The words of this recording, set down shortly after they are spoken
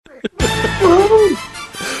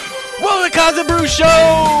Cause and Brew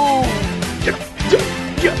Show!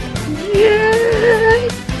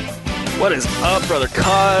 What is up, brother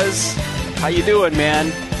Cause? How you doing,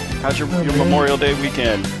 man? How's your Memorial Day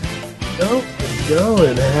weekend? It's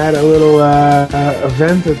going. I had a little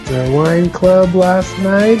event at the wine club last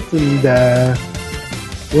night, and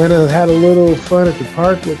had a little fun at the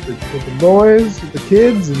park with the boys, with the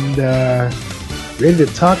kids, and ready to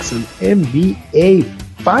talk some NBA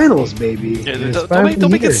finals, baby.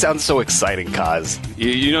 Don't make it sound so exciting, Cause.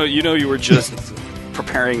 You know you were just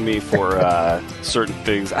preparing me for certain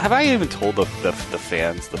things. Have I even told the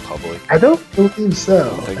fans, the public? I don't believe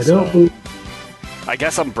so. I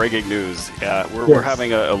guess I'm breaking news. We're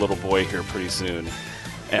having a little boy here pretty soon,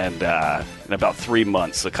 and in about 3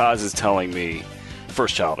 months. So Kaz is telling me,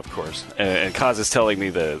 first child, of course, and Kaz is telling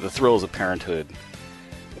me the thrills of parenthood.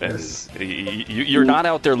 And Yes. you're not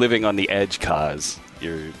out there living on the edge, Kaz.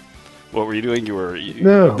 What were you doing? You were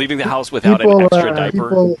leaving the house without an extra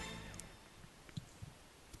diaper.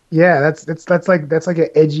 Yeah, that's like an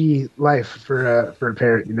edgy life for a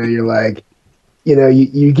parent. You know, you're like,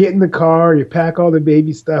 you get in the car, you pack all the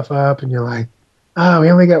baby stuff up, and you're like, oh, we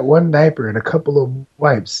only got one diaper and a couple of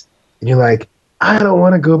wipes, and you're like, I don't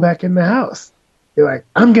want to go back in the house. You're like,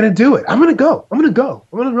 I'm gonna do it. I'm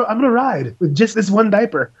gonna ride with just this one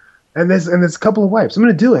diaper and this couple of wipes. I'm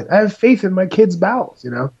gonna do it. I have faith in my kid's bowels.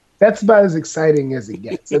 That's about as exciting as it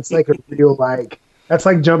gets. It's like a real that's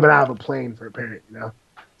like jumping out of a plane for a parent.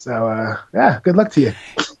 So, good luck to you.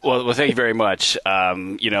 Well, thank you very much.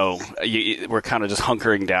 We're kind of just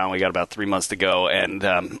hunkering down. We got about 3 months to go, and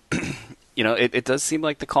it does seem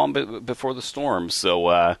like the calm before the storm.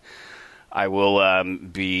 So I will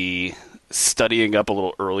be studying up a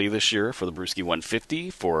little early this year for the Brewski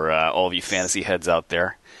 150 for all of you fantasy heads out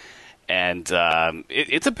there. And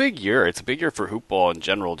it's a big year. It's a big year for hoopball in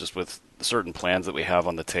general, just with certain plans that we have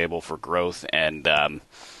on the table for growth. And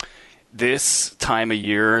this time of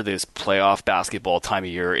year, this playoff basketball time of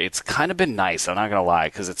year, it's kind of been nice. I'm not going to lie,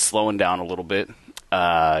 because it's slowing down a little bit.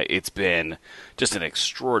 It's been just an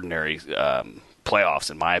extraordinary playoffs,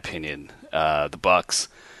 in my opinion. The Bucks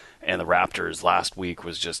and the Raptors last week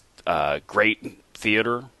was just great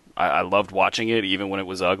theater. I loved watching it, even when it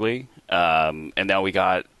was ugly. And now we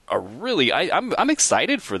got a really. I'm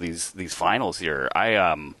excited for these finals here.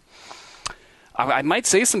 I might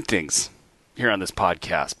say some things here on this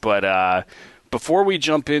podcast, but before we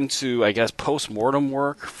jump into, I guess, post-mortem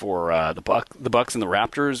work for the Bucks and the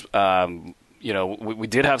Raptors, we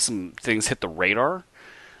did have some things hit the radar.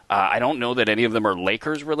 I don't know that any of them are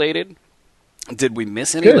Lakers related. Did we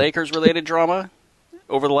miss any Lakers related drama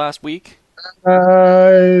over the last week?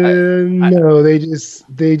 No, they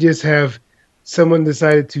just have someone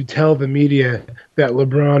decided to tell the media that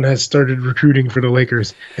LeBron has started recruiting for the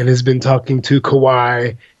Lakers and has been talking to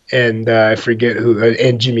Kawhi and I forget who,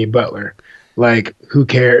 and Jimmy Butler. Like, who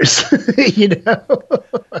cares?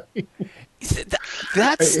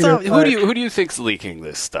 That stuff. Who do you think's leaking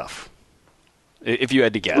this stuff? If you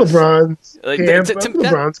had to guess,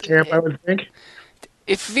 LeBron's camp, I would think.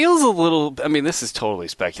 It feels a little. I mean, this is totally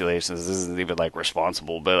speculation. This isn't even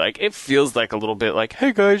responsible, but it feels like a little bit like,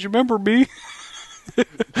 hey guys, you remember me?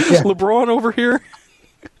 LeBron over here.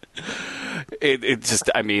 It just.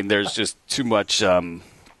 I mean, there's just too much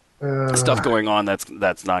stuff going on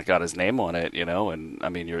that's not got his name on it, And I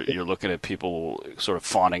mean, you're looking at people sort of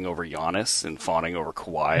fawning over Giannis and fawning over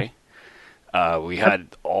Kawhi. We had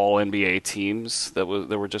all NBA teams that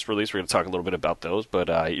were just released. We're going to talk a little bit about those,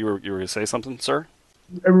 but you were going to say something, sir?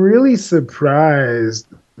 I'm really surprised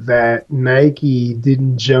that Nike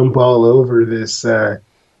didn't jump all over this,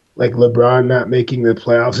 LeBron not making the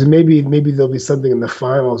playoffs, and maybe there'll be something in the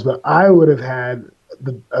finals. But I would have had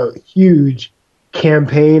a huge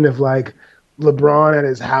campaign of LeBron at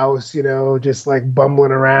his house, just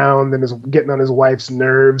bumbling around and is getting on his wife's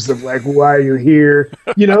nerves of why are you here?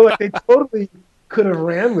 They totally could have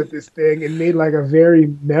ran with this thing and made a very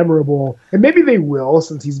memorable, and maybe they will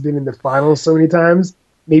since he's been in the finals so many times.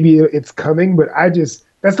 Maybe it's coming, but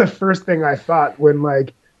that's the first thing I thought when I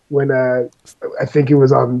think it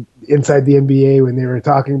was on Inside the NBA when they were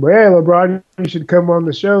talking about, hey, LeBron, you should come on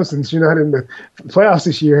the show since you're not in the playoffs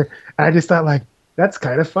this year. And I just thought that's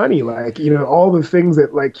kind of funny. All the things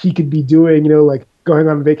that he could be doing, going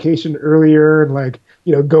on vacation earlier and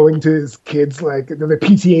going to his kids, the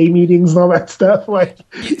PTA meetings and all that stuff.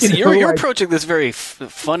 You're approaching this very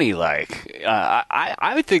funny.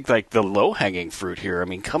 I would think the low hanging fruit here. I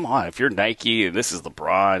mean, come on, if you're Nike and this is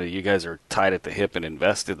LeBron and you guys are tied at the hip and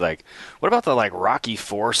invested, what about the Rocky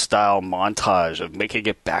IV style montage of making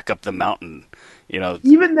it back up the mountain?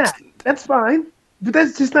 Even that's fine. but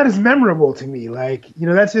that's just not as memorable to me. Like,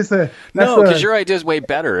 that's just that's No, because a your idea is way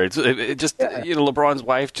better. It just yeah, LeBron's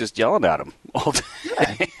wife just yelling at him all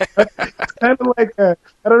yeah. day. It's kind of like I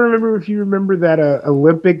don't remember if you remember that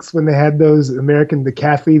Olympics when they had those American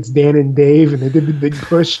decathletes Dan and Dave, and they did the big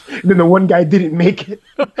push, and then the one guy didn't make it,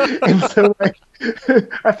 and so like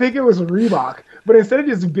I think it was Reebok, but instead of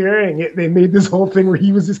just burying it, they made this whole thing where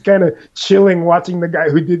he was just kind of chilling, watching the guy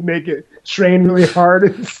who did make it train really hard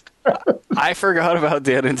and stuff. I forgot about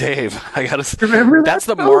Dan and Dave. I gotta. Remember that? That's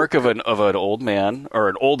the mark of an old man or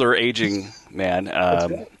an older aging man.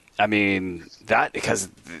 Right. I mean because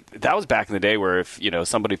that was back in the day where if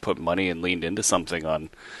somebody put money and leaned into something on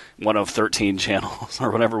one of 13 channels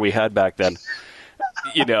or whatever we had back then,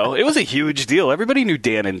 it was a huge deal. Everybody knew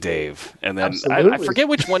Dan and Dave, and then I forget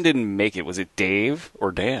which one didn't make it. Was it Dave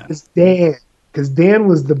or Dan? It's Dan, because Dan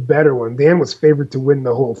was the better one. Dan was favored to win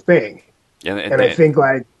the whole thing, and I think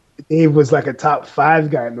like Dave was like a top 5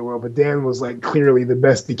 guy in the world, but Dan was like clearly the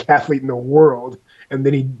best decathlete in the world. And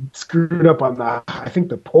then he screwed up on I think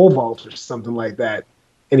the pole vault or something like that,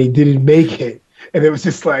 and he didn't make it. And it was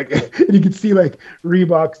just like, and you could see like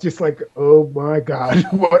Reebok's just like, oh my God,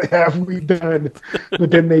 what have we done? But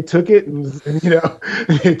then they took it and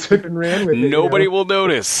they took and ran with it. Nobody will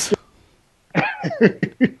notice.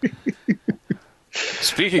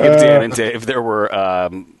 Speaking of Dan and Dave, there were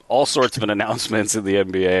all sorts of announcements in the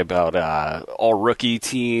NBA about all rookie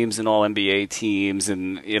teams and all NBA teams,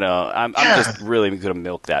 and I'm just really going to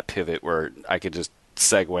milk that pivot where I could just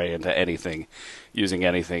segue into anything, using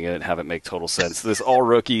anything, and have it make total sense. This all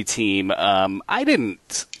rookie team, I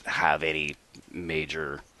didn't have any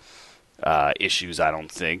major issues. I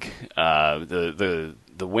don't think the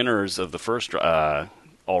winners of the first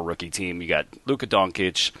all rookie team, you got Luka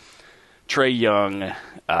Doncic, Trae Young.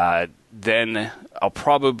 Then I'll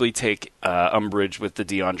probably take umbrage with the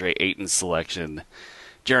DeAndre Ayton selection.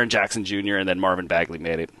 Jaren Jackson Jr. and then Marvin Bagley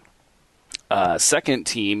made it. Second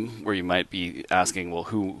team, where you might be asking, well,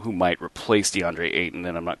 who might replace DeAndre Ayton?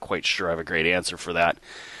 And I'm not quite sure I have a great answer for that.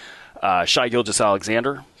 Shai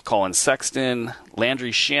Gilgeous-Alexander, Colin Sexton,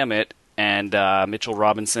 Landry Shamet, and Mitchell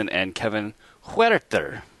Robinson and Kevin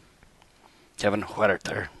Huerter.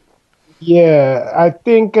 Yeah, I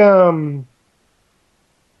think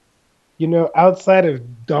outside of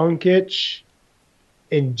Doncic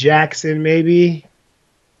and Jackson, maybe,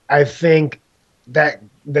 I think that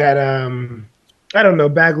I don't know,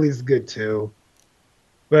 Bagley's good too.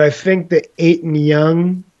 But I think that Ayton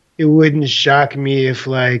Young, it wouldn't shock me if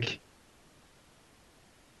like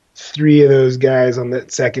 3 of those guys on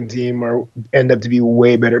that second team end up to be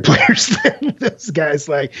way better players than those guys.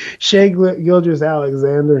 Like Shai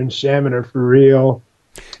Gilgeous-Alexander and Shaman are for real.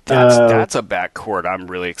 That's a backcourt I'm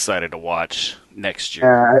really excited to watch next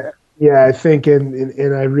year. Yeah, I think,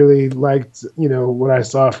 and I really liked, what I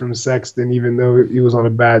saw from Sexton, even though he was on a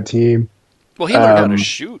bad team. Well, he learned how to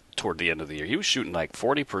shoot toward the end of the year. He was shooting like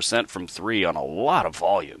 40% from 3 on a lot of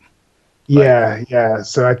volume. Yeah.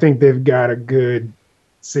 So I think they've got a good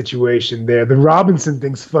situation there. The Robinson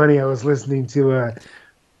thing's funny. I was listening to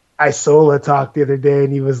Isola talk the other day,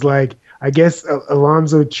 and he was like, I guess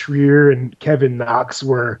Alonzo Trier and Kevin Knox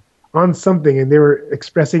were on something, and they were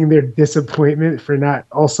expressing their disappointment for not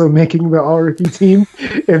also making the all-rookie team.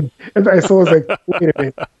 And Isola was like,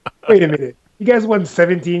 wait a minute. You guys won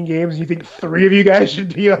 17 games, and you think 3 of you guys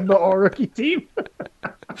should be on the all-rookie team?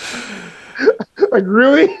 Like,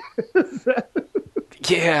 really?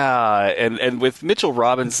 Yeah, and with Mitchell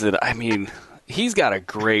Robinson, I mean, he's got a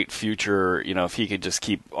great future, if he could just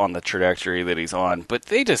keep on the trajectory that he's on. But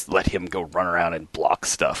they just let him go run around and block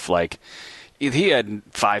stuff. Like, he had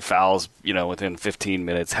 5 fouls, within 15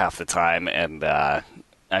 minutes half the time. And,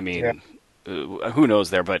 who knows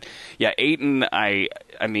there? But, yeah, Ayton, I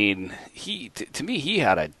mean, to me, he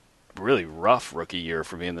had a really rough rookie year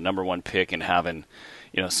for being the number 1 pick and having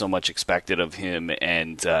so much expected of him,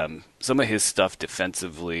 and some of his stuff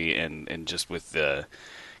defensively and just with the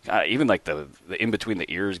even like the in between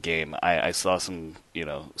the ears game, I saw some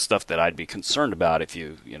stuff that I'd be concerned about if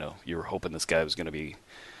you were hoping this guy was going to be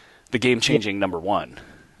the game changing number 1.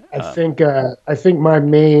 I think my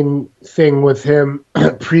main thing with him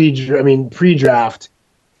pre-draft,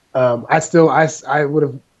 I would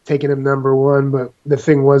have taken him number 1, but the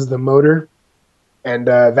thing was the motor. And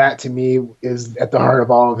that to me is at the heart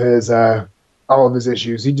of all of his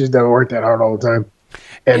issues. He just doesn't work that hard all the time.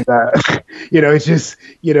 And, it's just,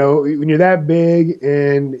 when you're that big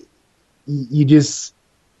and you just,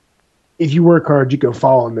 if you work hard, you can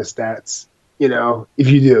fall in the stats. If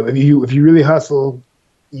you do, if you really hustle,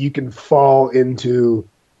 you can fall into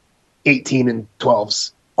 18 and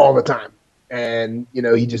 12s all the time. And,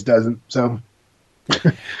 he just doesn't. So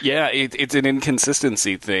Yeah, it's an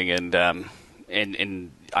inconsistency thing, and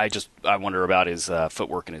I wonder about his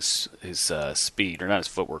footwork and his speed, or not his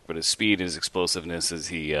footwork, but his speed, his explosiveness as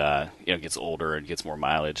he gets older and gets more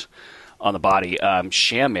mileage on the body.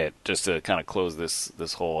 Shamit, just to kind of close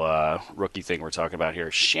this whole rookie thing we're talking about here.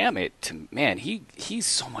 Shamit, man, he's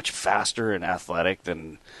so much faster and athletic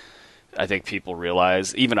than I think people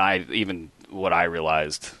realize. Even what I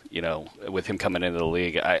realized, with him coming into the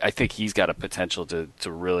league, I think he's got a potential to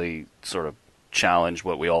really sort of challenge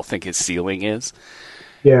what we all think his ceiling is.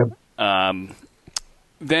 Yeah. Then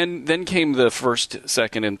came the first,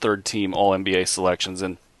 second, and third team All NBA selections,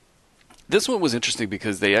 and this one was interesting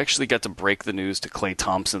because they actually got to break the news to Klay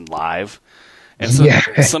Thompson live. And so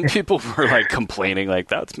some people were like complaining, like,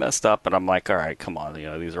 that's messed up. And I'm like, all right, come on,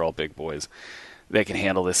 these are all big boys. They can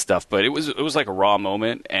handle this stuff. But it was like a raw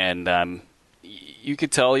moment, and you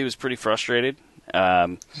could tell he was pretty frustrated.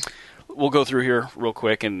 We'll go through here real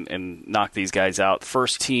quick and knock these guys out. The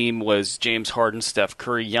first team was James Harden, Steph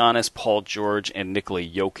Curry, Giannis, Paul George, and Nikola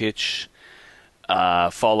Jokic.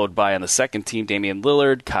 Followed by, on the second team, Damian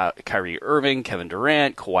Lillard, Kyrie Irving, Kevin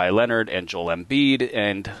Durant, Kawhi Leonard, and Joel Embiid.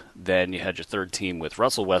 And then you had your third team with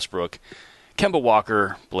Russell Westbrook, Kemba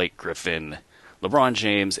Walker, Blake Griffin, LeBron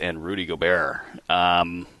James, and Rudy Gobert.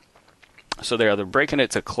 So they're breaking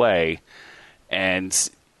it to Klay, and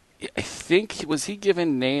I think, was he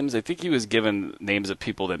given names? I think he was given names of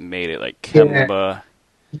people that made it, like Kemba.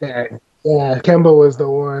 Yeah, Kemba was the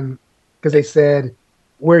one, because they said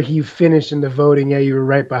where he finished in the voting, you were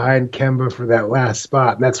right behind Kemba for that last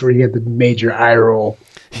spot, and that's where he had the major eye roll,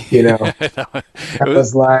 I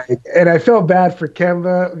was like, and I felt bad for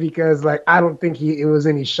Kemba because, like, I don't think it was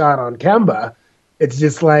any shot on Kemba. It's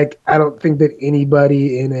just like, I don't think that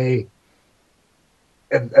anybody in a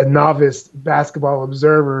novice basketball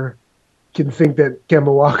observer can think that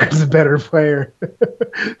Kemba Walker's a better player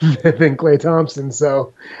than Klay Thompson.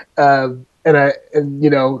 So,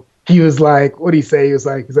 he was like, what did he say? He's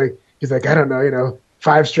like, I don't know,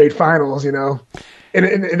 5 straight finals, and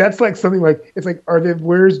that's like something like, it's like, are the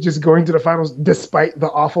Warriors just going to the finals despite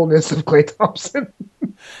the awfulness of Klay Thompson?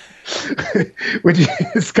 Which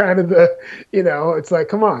is kind of the, it's like,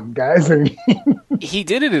 come on, guys. He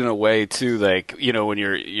did it in a way too, like, when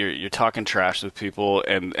you're talking trash with people,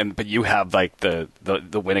 but you have like the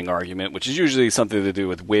winning argument, which is usually something to do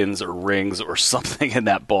with wins or rings or something in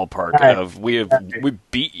that ballpark of we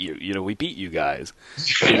beat you, we beat you guys.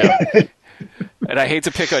 And I hate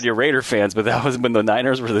to pick on your Raider fans, but that was when the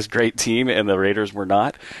Niners were this great team and the Raiders were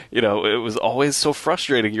not. It was always so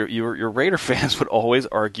frustrating. Your Raider fans would always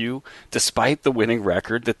argue, despite the winning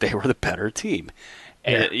record, that they were the better team.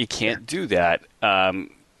 And you can't do that.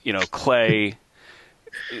 Klay,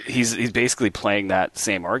 he's basically playing that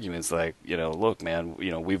same argument. It's like, look, man,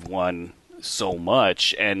 we've won so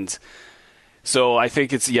much. And so I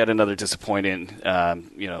think it's yet another disappointing,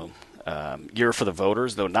 year for the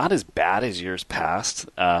voters, though not as bad as years past.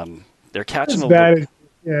 They're catching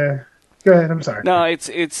yeah. Go ahead. I'm sorry. No,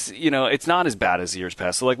 it's not as bad as years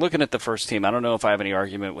past. So, like, looking at the first team, I don't know if I have any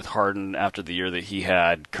argument with Harden after the year that he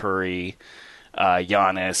had, Curry,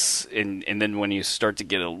 Giannis, and then when you start to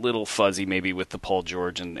get a little fuzzy, maybe with the Paul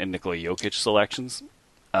George and Nikola Jokic selections.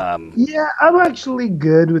 Yeah, I'm actually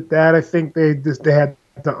good with that. I think they had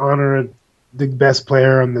to honor the best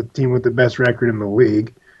player on the team with the best record in the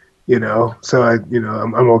league. So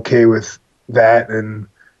I'm okay with that. And,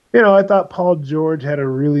 I thought Paul George had a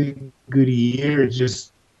really good year. It's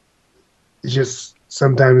just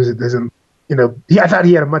sometimes it doesn't, I thought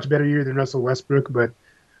he had a much better year than Russell Westbrook, but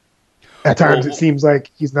at times it seems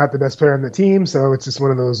like he's not the best player on the team. So it's just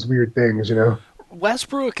one of those weird things,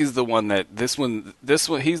 Westbrook is the one that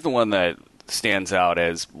he's the one that stands out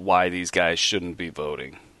as why these guys shouldn't be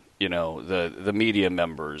voting. The media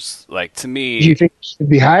members, like, to me. Do you think he should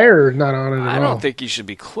be higher or not on it at all? I don't think he should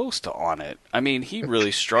be close to on it. I mean, he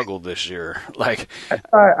really struggled this year. Like,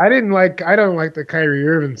 I don't like the Kyrie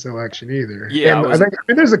Irving selection either. Yeah, I mean,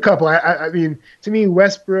 there's a couple. I mean, to me,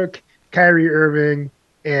 Westbrook, Kyrie Irving,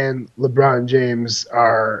 and LeBron James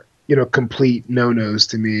are complete no-nos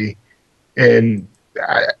to me, and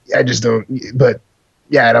I just don't. But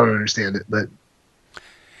yeah, I don't understand it, but.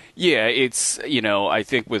 Yeah, it's, I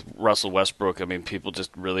think with Russell Westbrook, I mean, people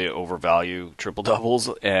just really overvalue triple doubles,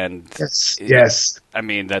 and yes. I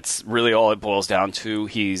mean, that's really all it boils down to.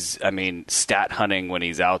 He's, stat hunting when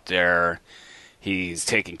he's out there. He's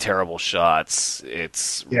taking terrible shots.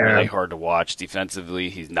 It's really hard to watch defensively.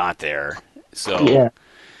 He's not there. So yeah,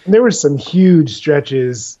 there were some huge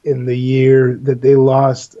stretches in the year that they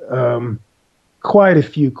lost quite a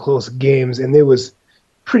few close games, and it was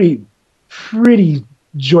pretty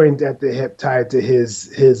joint at the hip tied to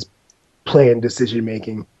his play and decision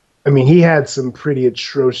making. I mean, he had some pretty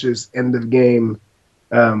atrocious end of game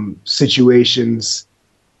situations,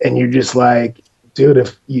 and you're just like, dude,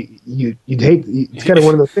 if you'd hate. It's kind of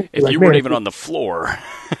one of those things. If like, you weren't even on the floor,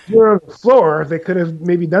 if you were on the floor, they could have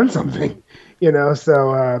maybe done something, you know.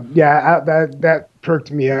 So that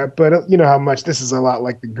perked me up. But you know how much this is a lot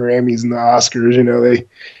like the Grammys and the Oscars. You know, they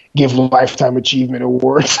give lifetime achievement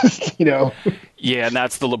awards. You know. Yeah, and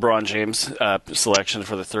that's the LeBron James selection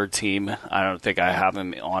for the third team. I don't think I have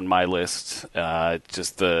him on my list.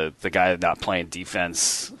 Just the guy not playing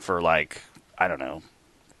defense for like, I don't know.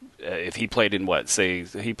 If he played in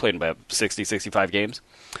he played in about 60, 65 games?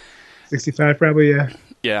 65 probably, yeah.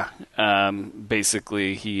 Yeah.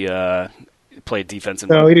 Basically, he played defense in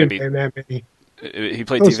he didn't play that many. He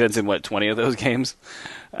played defense in, 20 of those games?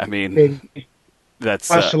 I mean, maybe. That's...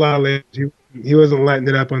 Watched a lot of it. He wasn't lighting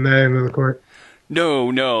it up on that end of the court.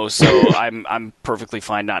 No. So I'm perfectly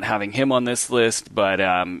fine not having him on this list, but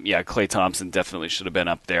yeah, Klay Thompson definitely should have been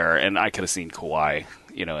up there, and I could have seen Kawhi,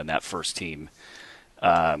 in that first team.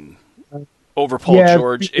 Over Paul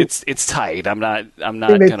George, it's tight. I'm not.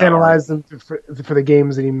 They penalized him for the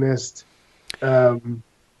games that he missed.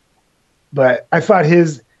 But I thought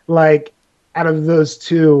out of those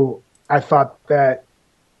two, I thought that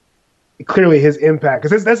clearly his impact,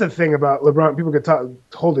 because that's the thing about LeBron. People could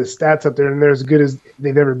hold his stats up there, and they're as good as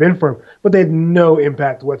they've ever been for him, but they had no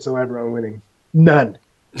impact whatsoever on winning. None.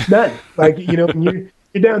 Like when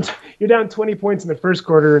you're down 20 points in the first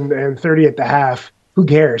quarter and 30 at the half. Who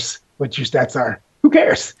cares what your stats are? Who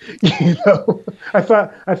cares? I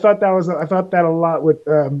thought that a lot with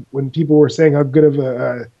when people were saying how good of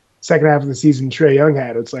a second half of the season Trae Young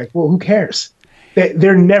had. It's like, well, who cares?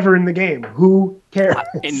 They're never in the game. Who cares?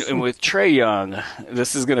 And with Trae Young,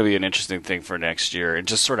 this is going to be an interesting thing for next year, and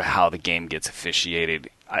just sort of how the game gets officiated.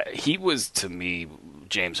 He was, to me,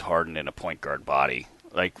 James Harden in a point guard body.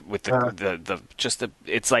 Like with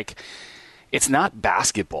it's like, it's not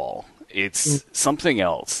basketball. It's something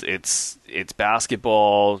else. It's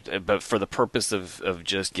basketball, but for the purpose of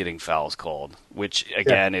just getting fouls called, which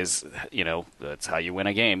again is, that's how you win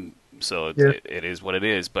a game. So it is what it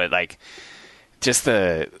is. But like, just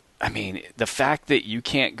the fact that you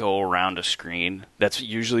can't go around a screen that's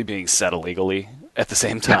usually being set illegally at the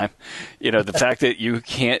same time, the fact that you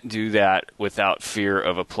can't do that without fear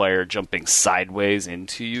of a player jumping sideways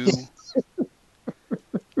into you.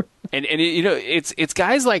 And it's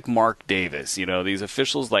guys like Mark Davis, these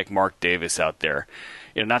officials like Mark Davis out there,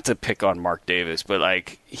 not to pick on Mark Davis, but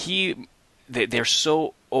like they're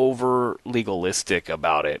so over legalistic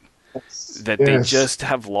about it that they just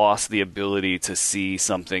have lost the ability to see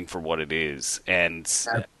something for what it is. And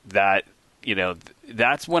that,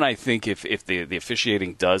 that's when I think if the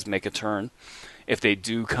officiating does make a turn, if they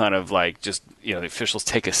do kind of like just, the officials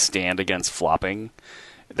take a stand against flopping,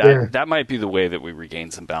 that might be the way that we regain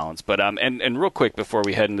some balance. But and real quick before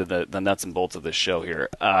we head into the nuts and bolts of this show here,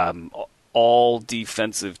 all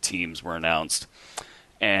defensive teams were announced,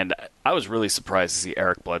 and I was really surprised to see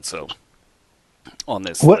Eric Bledsoe on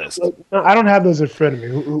this list. I don't have those in front of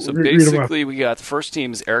me. So basically, we got the first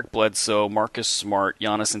team is Eric Bledsoe, Marcus Smart,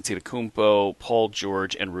 Giannis Antetokounmpo, Paul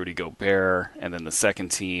George, and Rudy Gobert, and then the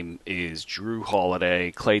second team is Drew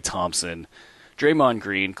Holiday, Klay Thompson, Draymond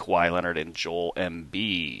Green, Kawhi Leonard, and Joel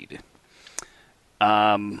Embiid.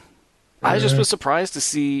 I just was surprised to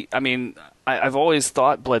see. I mean, I've always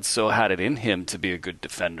thought Bledsoe had it in him to be a good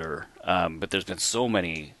defender, but there's been so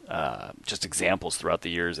many just examples throughout the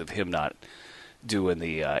years of him not doing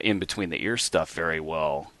the in between the ear stuff very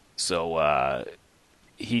well. So I'm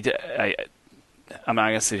not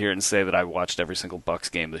gonna sit here and say that I watched every single Bucks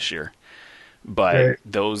game this year, but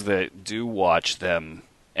those that do watch them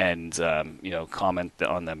and comment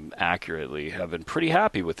on them accurately have been pretty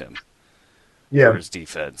happy with him for his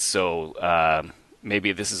defense. So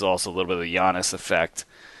maybe this is also a little bit of the Giannis effect.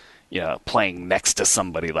 Playing next to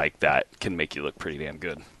somebody like that can make you look pretty damn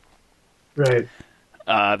good. Right.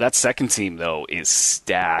 That second team, though, is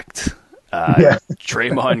stacked.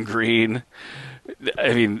 Draymond Green.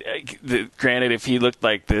 I mean, granted, if he looked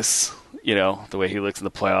like this, the way he looks in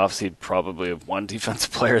the playoffs, he'd probably have won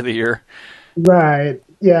Defensive Player of the Year. Right.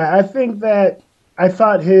 Yeah, I think that I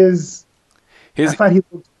thought he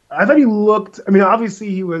looked. I mean, obviously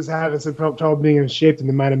he was having some trouble being in shape, and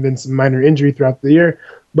there might have been some minor injury throughout the year.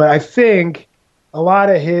 But I think a lot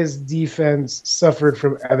of his defense suffered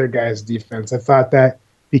from other guys' defense. I thought that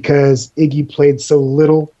because Iggy played so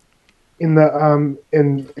little in the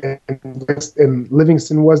and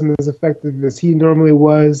Livingston wasn't as effective as he normally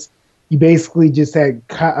was. You basically just had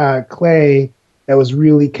Klay that was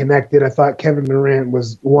really connected. I thought Kevin Durant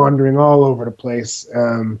was wandering all over the place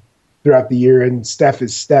throughout the year, and Steph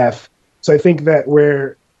is Steph. So I think that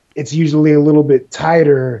where it's usually a little bit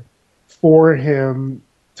tighter for him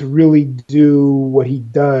to really do what he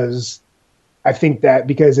does, I think that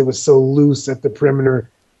because it was so loose at the perimeter,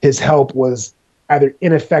 his help was either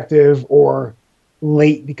ineffective or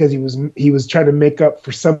late because he was trying to make up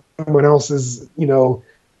for someone else's,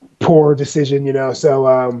 poor decision,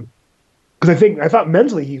 So because I thought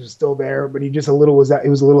mentally he was still there, but he just he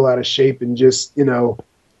was a little out of shape, and just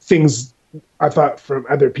things I thought from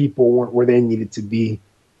other people weren't where they needed to be.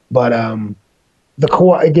 But the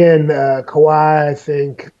Kawhi, I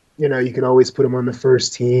think you can always put him on the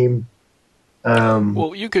first team.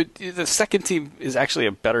 Well, you could. The second team is actually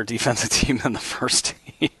a better defensive team than the first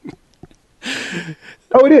team.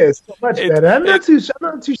 Oh, it is so much better. I'm not too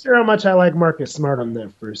sure how much I like Marcus Smart on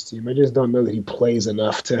that first team. I just don't know that he plays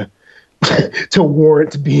enough to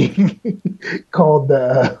warrant being called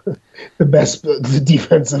the best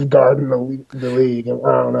defensive guard in the league. I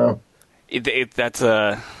don't know. That's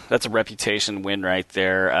a reputation win right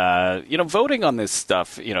there. Voting on this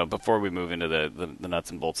stuff, before we move into the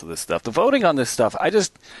nuts and bolts of this stuff, the voting on this stuff, I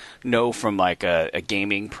just know from like a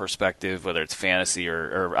gaming perspective, whether it's fantasy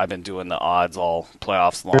or I've been doing the odds all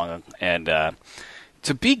playoffs long, and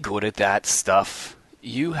to be good at that stuff,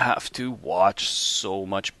 you have to watch so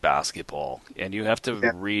much basketball, and you have to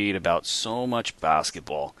read about so much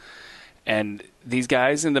basketball. And these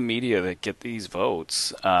guys in the media that get these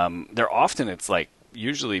votes, it's like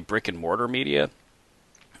usually brick and mortar media.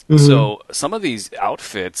 Mm-hmm. So some of these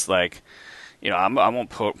outfits, like, I won't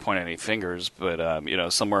point any fingers, but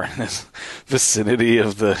somewhere in this vicinity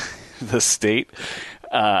of the state,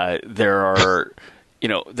 there are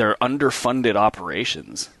they're underfunded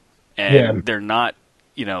operations, and they're not.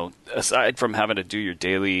 Aside from having to do your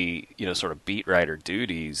daily, sort of beat writer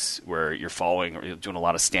duties, where you're following or you're doing a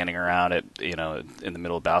lot of standing around at, in the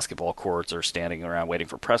middle of basketball courts, or standing around waiting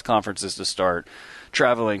for press conferences to start,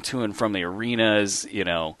 traveling to and from the arenas,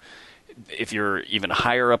 if you're even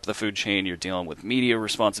higher up the food chain, you're dealing with media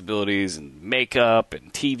responsibilities and makeup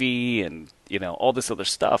and TV and, all this other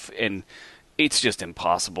stuff. And it's just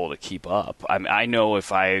impossible to keep up. I know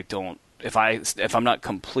if I'm not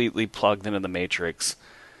completely plugged into the matrix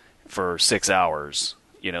for 6 hours,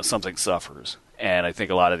 something suffers. And I think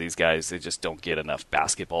a lot of these guys, they just don't get enough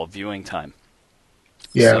basketball viewing time.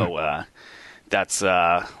 Yeah. So that's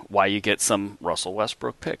why you get some Russell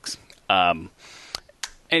Westbrook picks.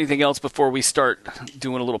 Anything else before we start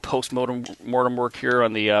doing a little post-mortem work here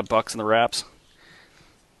on the Bucks and the Raps?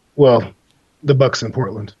 Well, the Bucks in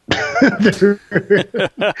Portland. unless you're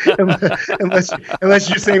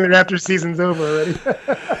saying the Raptors season's over already.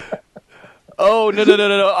 Oh, no.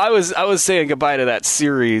 I was saying goodbye to that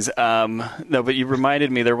series. No, but you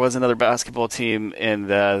reminded me there was another basketball team, and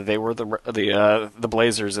they were the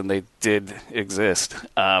Blazers, and they did exist.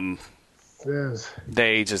 Yes.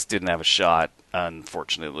 They just didn't have a shot,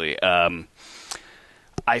 unfortunately. I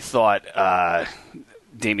thought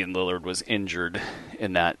Damian Lillard was injured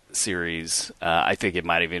in that series. I think it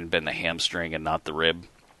might have even been the hamstring and not the rib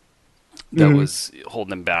that was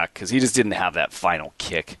holding him back, because he just didn't have that final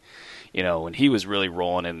kick. When he was really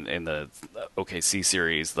rolling in the OKC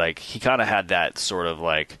series, like, he kind of had that sort of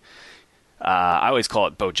like, I always call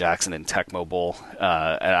it Bo Jackson in Tecmo Bowl.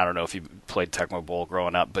 And I don't know if you played Tecmo Bowl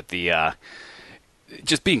growing up, but the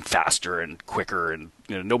just being faster and quicker, and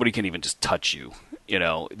nobody can even just touch you.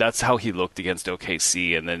 That's how he looked against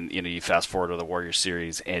OKC, and then you fast forward to the Warriors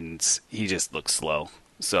series, and he just looks slow.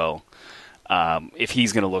 So if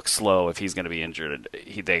he's going to look slow, if he's going to be injured,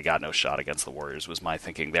 they got no shot against the Warriors, was my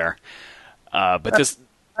thinking there. But this,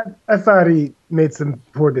 I thought he made some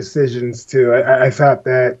poor decisions too. I thought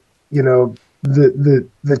that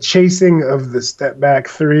the chasing of the step back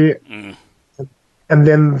three, and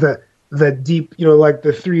then the deep, like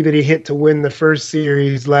the three that he hit to win the first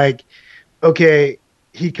series, like, okay,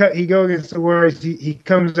 he goes against the Warriors, he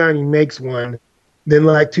comes down, he makes one, then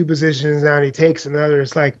like two positions down, he takes another.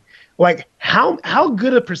 It's like how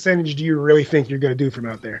good a percentage do you really think you're going to do from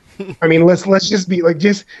out there? I mean, let's just be like,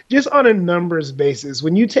 just on a numbers basis,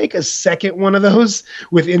 when you take a second one of those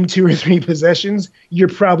within 2 or 3 possessions, you're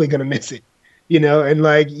probably going to miss it. And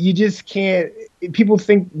like, you just can't. People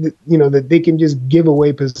think that, that they can just give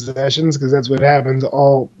away possessions, because that's what happens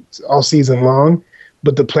all season long.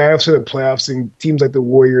 But the playoffs are the playoffs, and teams like the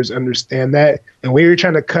Warriors understand that. And when you're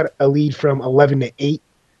trying to cut a lead from 11 to 8,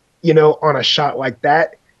 on a shot like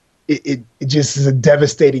that, it just is a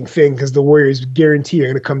devastating thing because the Warriors guarantee are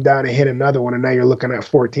going to come down and hit another one, and now you're looking at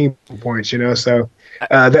 14 points. So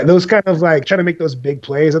those kind of like trying to make those big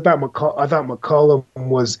plays. I thought McCollum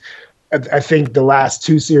was. I think the last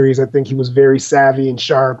two series, I think he was very savvy and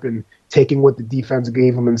sharp and taking what the defense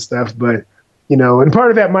gave him and stuff. But and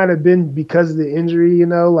part of that might have been because of the injury.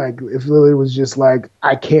 Like if Lillard was just like,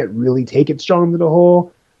 I can't really take it strong to the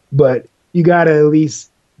hole, but you got to at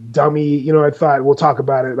least dummy. I thought we'll talk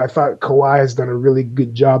about it. I thought Kawhi has done a really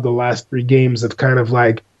good job the last three games of kind of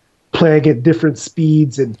like playing at different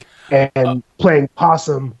speeds and playing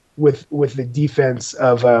possum with the defense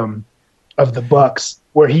of the Bucks,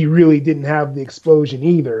 where he really didn't have the explosion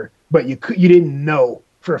either, but you didn't know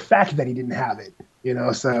for a fact that he didn't have it.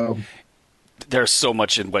 So there's so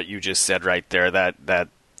much in what you just said right there that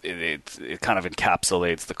it kind of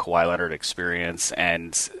encapsulates the Kawhi Leonard experience,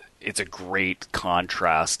 and it's a great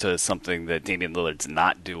contrast to something that Damian Lillard's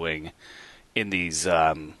not doing in these,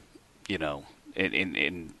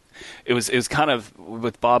 it was kind of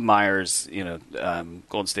with Bob Myers,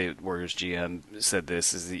 Golden State Warriors GM said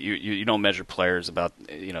this, is that you don't measure players about,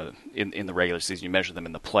 in the regular season, you measure them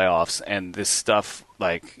in the playoffs. And this stuff,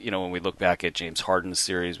 like, when we look back at James Harden's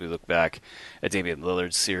series, we look back at Damian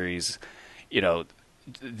Lillard's series,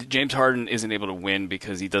 James Harden isn't able to win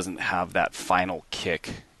because he doesn't have that final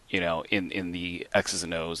kick, in the X's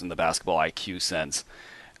and O's in the basketball IQ sense.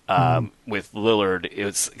 With Lillard, it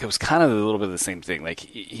was kind of a little bit of the same thing. Like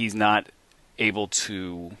he's not able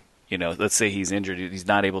to, let's say he's injured, he's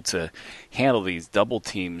not able to handle these double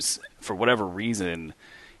teams for whatever reason.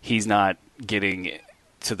 He's not getting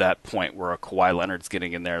to that point where a Kawhi Leonard's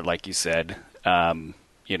getting in there, like you said.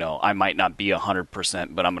 I might not be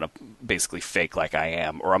 100%, but I'm going to basically fake like I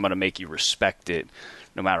am, or I'm going to make you respect it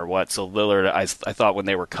no matter what. So Lillard, I thought when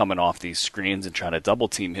they were coming off these screens and trying to double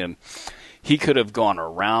team him, he could have gone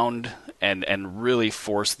around and really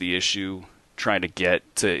forced the issue trying to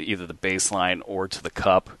get to either the baseline or to the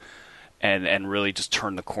cup and really just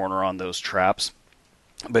turn the corner on those traps.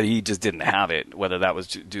 But he just didn't have it, whether that was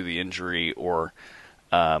due to the injury or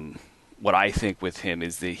what I think with him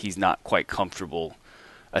is that he's not quite comfortable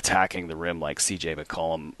attacking the rim like CJ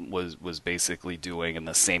McCollum was basically doing in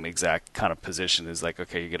the same exact kind of position. Is like,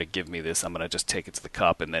 okay, you're going to give me this, I'm going to just take it to the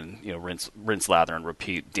cup and then rinse, lather, and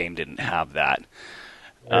repeat. Dame didn't have that.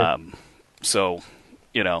 Right. So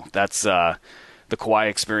that's the Kawhi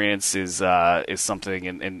experience is something,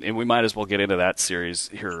 and we might as well get into that series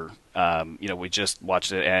here. We just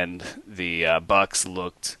watched it, and the Bucks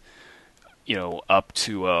looked up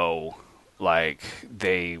 2-0 like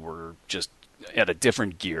they were just at a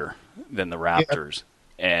different gear than the Raptors.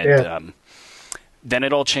 Yeah. And then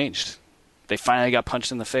it all changed. They finally got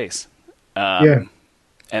punched in the face. And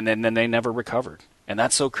then they never recovered. And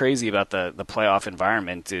that's so crazy about the playoff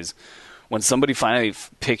environment is when somebody finally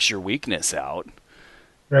picks your weakness out,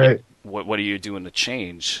 right? What are you doing to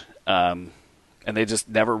change? And they just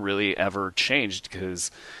never really ever changed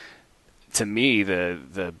because to me,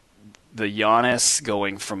 the Giannis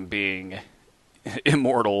going from being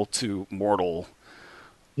immortal to mortal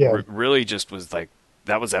really just was like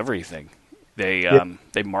that was everything.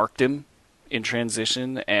 They marked him in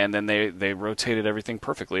transition, and then they rotated everything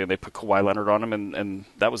perfectly, and they put Kawhi Leonard on him, and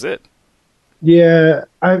that was it. Yeah,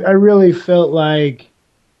 I really felt like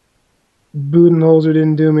Budenholzer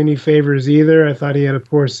didn't do him any favors either. I thought he had a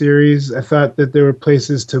poor series. I thought that there were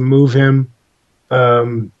places to move him.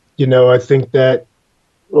 I think that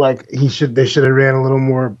like they should have ran a little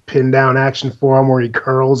more pin down action for him where he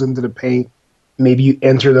curls into the paint. Maybe you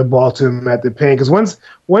enter the ball to him at the paint. Because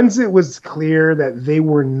once it was clear that they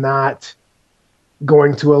were not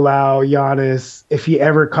going to allow Giannis, if he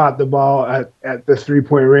ever caught the ball at the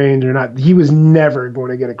 3-point range or not, he was never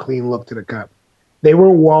going to get a clean look to the cup. They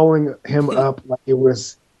were walling him up like it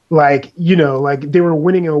was like they were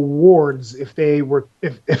winning awards if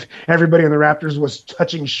everybody on the Raptors was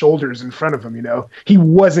touching shoulders in front of him. He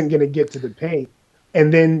wasn't going to get to the paint.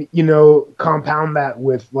 And then, compound that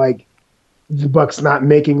with like the Bucks not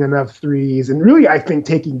making enough threes and really, I think,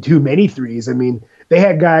 taking too many threes. I mean, they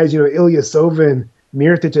had guys, Ilyasova and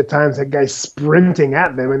Mirotic at times had guys sprinting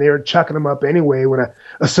at them and they were chucking them up anyway when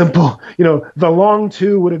a simple, the long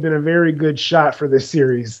two would have been a very good shot for this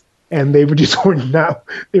series. And they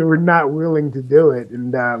were not willing to do it.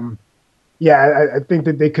 And I think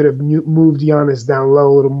that they could have moved Giannis down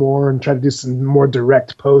low a little more and tried to do some more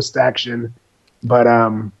direct post action. But,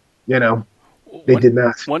 they did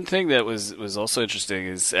not. One thing that was also interesting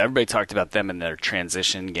is everybody talked about them in their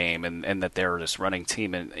transition game and that they were this running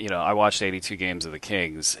team. And, I watched 82 games of the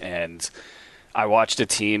Kings, and I watched a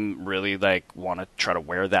team really, want to try to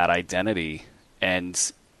wear that identity.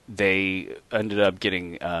 And they ended up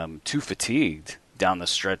getting too fatigued down the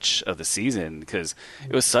stretch of the season because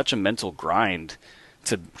it was such a mental grind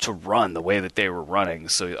to run the way that they were running.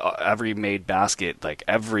 So every made basket, like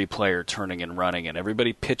every player turning and running, and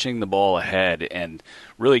everybody pitching the ball ahead and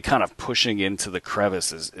really kind of pushing into the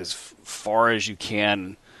crevice as far as you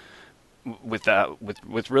can with that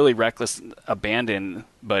with really reckless abandon,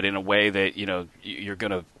 but in a way that you're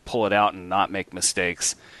going to pull it out and not make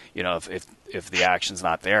mistakes. If the action's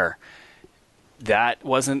not there, that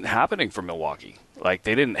wasn't happening for Milwaukee. Like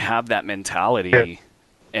they didn't have that mentality.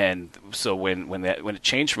 And so when it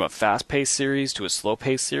changed from a fast-paced series to a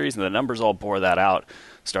slow-paced series, and the numbers all bore that out,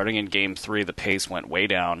 starting in Game 3, the pace went way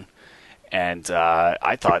down. And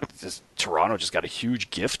I thought Toronto just got a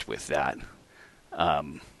huge gift with that.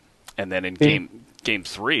 And then in Game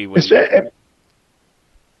 3,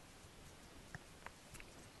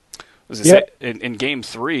 in Game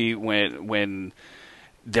 3, when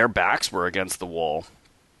their backs were against the wall,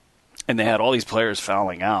 and they had all these players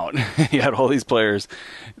fouling out. You had all these players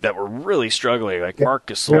that were really struggling, like Marc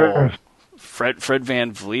Gasol, Fred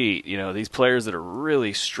VanVleet. These players that are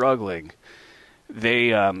really struggling. They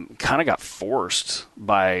kind of got forced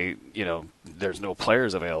by there's no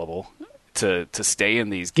players available to stay in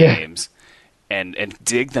these games and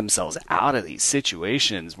dig themselves out of these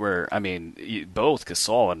situations where both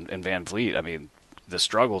Gasol and VanVleet. The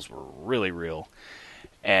struggles were really real.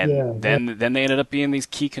 And then they ended up being these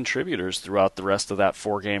key contributors throughout the rest of that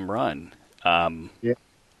 4-game run. The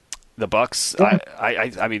Bucks,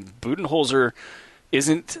 Budenholzer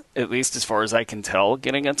isn't, at least as far as I can tell,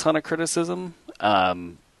 getting a ton of criticism.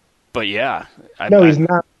 But yeah, he's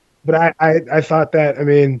not. But I thought that.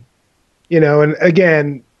 And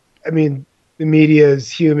again, the media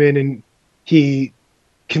is human, and he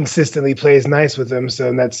consistently plays nice with them,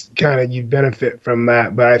 so that's kind of, you benefit from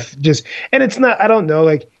that. But and it's not, I don't know,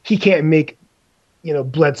 like he can't make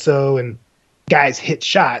Bledsoe and guys hit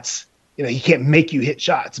shots. He can't make you hit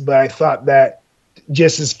shots. But I thought that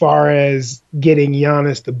just as far as getting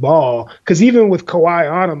Giannis the ball, because even with Kawhi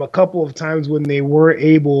on him, a couple of times when they were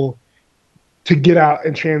able to get out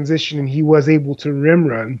and transition and he was able to rim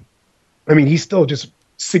run, he's still just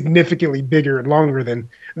significantly bigger and longer than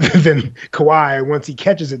Kawhi. Once he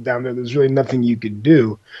catches it down there's really nothing you could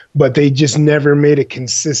do. But they just never made a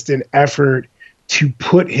consistent effort to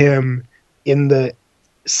put him in the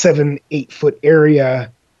 7-8 foot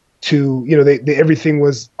area to, they everything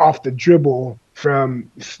was off the dribble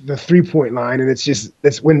from the 3-point line. And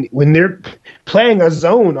that's when they're playing a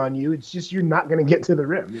zone on you, it's just, you're not going to get to the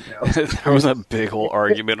rim. There was a big old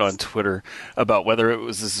argument on Twitter about whether it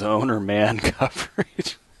was a zone or man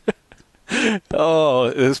coverage. Oh,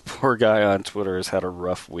 this poor guy on Twitter has had a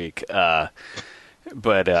rough week.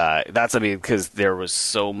 But that's, because there was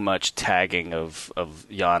so much tagging of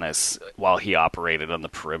Giannis while he operated on the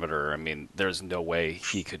perimeter. There's no way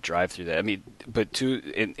he could drive through that. But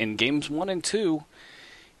in games 1 and 2,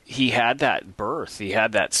 he had that berth, he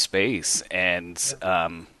had that space, and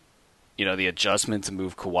the adjustment to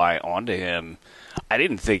move Kawhi onto him, I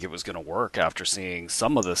didn't think it was going to work after seeing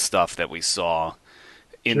some of the stuff that we saw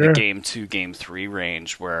in the Game 2, Game 3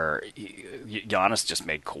 range, where Giannis just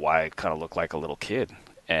made Kawhi kind of look like a little kid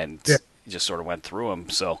and just sort of went through him.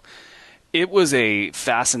 So it was a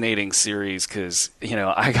fascinating series because,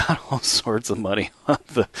 I got all sorts of money on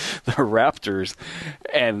the Raptors,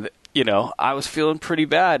 and I was feeling pretty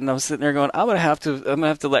bad, and I was sitting there going, I'm gonna have to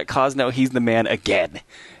let Kaz know he's the man again.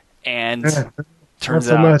 And turns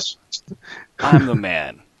out I'm the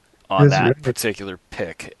man on that particular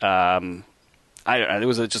pick. It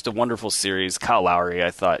was just a wonderful series. Kyle Lowry, I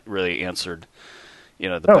thought, really answered,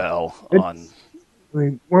 the bell on.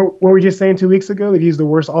 What were we just saying 2 weeks ago, that he's the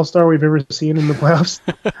worst All-Star we've ever seen in the playoffs?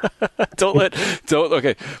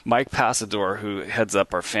 Okay. Mike Passador, who heads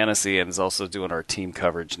up our fantasy and is also doing our team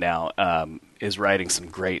coverage now, is writing some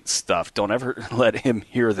great stuff. Don't ever let him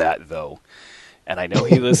hear that, though. And I know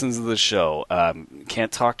he listens to the show.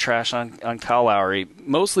 Can't talk trash on Kyle Lowry,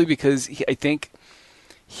 mostly because I think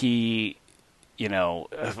he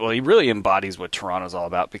he really embodies what Toronto's all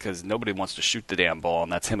about, because nobody wants to shoot the damn ball,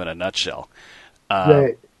 and that's him in a nutshell.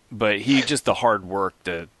 Right. But he just, the hard work,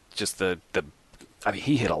 he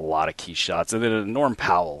hit a lot of key shots, and then Norm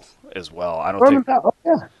Powell as well. I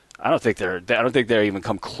don't think they're even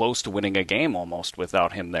come close to winning a game almost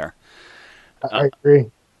without him there. I agree.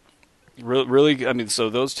 Really, so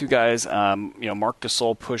those two guys, Marc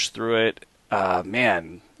Gasol pushed through it.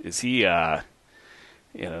 Man, is he? I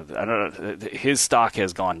don't know. His stock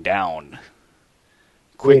has gone down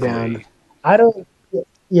quickly. Way down. I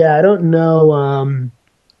don't know.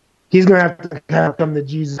 He's going to have to come to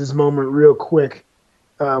Jesus moment real quick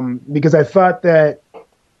because I thought that,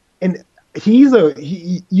 and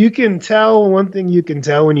you can tell, one thing you can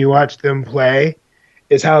tell when you watch them play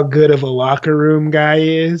is how good of a locker room guy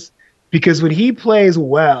he is, because when he plays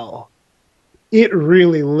well, it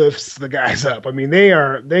really lifts the guys up. I mean, they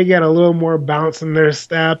get a little more bounce in their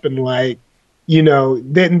step, and like, they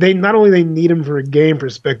not only they need him for a game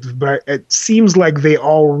perspective, but it seems like they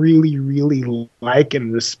all really, really like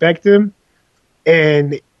and respect him,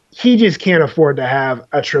 and he just can't afford to have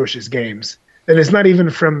atrocious games. And it's not even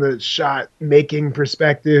from the shot making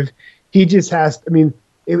perspective. He just has. I mean,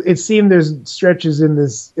 it seemed there's stretches in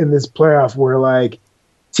this playoff where like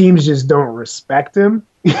teams just don't respect him,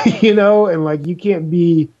 and like you can't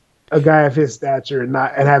be a guy of his stature and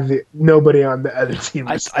have nobody on the other team.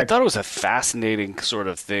 I thought it was a fascinating sort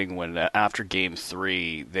of thing when after Game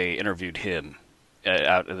 3 they interviewed him,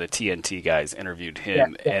 out of the TNT guys interviewed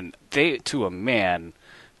him, and they, to a man,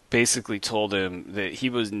 basically told him that he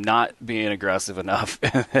was not being aggressive enough.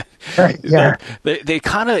 Yeah. They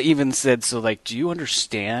kind of even said, so like, do you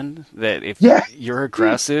understand that if you're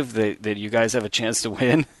aggressive, that you guys have a chance to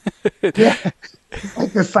win? Yeah.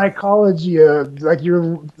 Like the psychology of like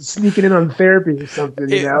you're sneaking in on therapy or something,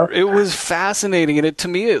 It was fascinating, and to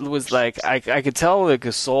me it was like I could tell that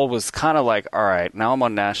Gasol was kind of like, all right, now I'm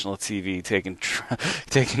on national TV taking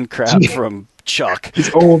crap from Chuck.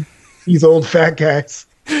 These old fat guys.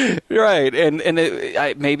 Right, and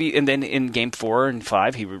then in Game 4 and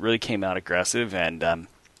 5 he really came out aggressive, and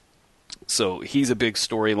so he's a big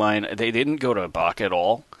storyline. They didn't go to Ibaka at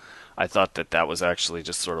all. I thought that was actually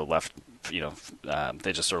just sort of left.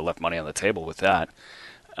 They just sort of left money on the table with that.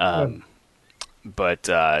 But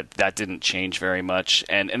that didn't change very much,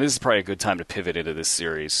 and this is probably a good time to pivot into this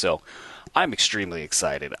series. So I'm extremely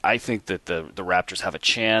excited. I think that the Raptors have a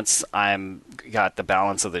chance. I'm got the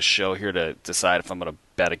balance of this show here to decide if I'm going to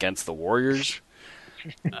bet against the Warriors.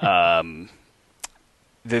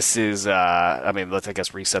 This is, let's, I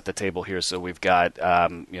guess, reset the table here. So we've got,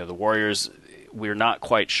 the Warriors. We're not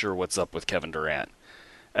quite sure what's up with Kevin Durant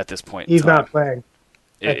at this point. He's not playing.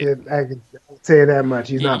 I could say that much.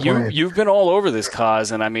 He's not playing. You've been all over this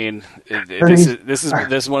cause, and I mean, this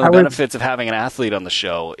is one of the benefits of having an athlete on the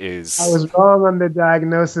show. Is I was wrong on the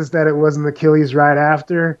diagnosis that it wasn't Achilles right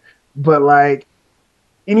after, but like,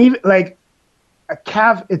 and even like a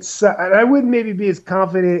calf, I wouldn't maybe be as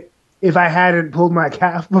confident if I hadn't pulled my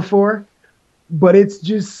calf before, but it's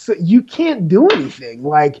just you can't do anything.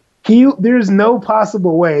 Like there's no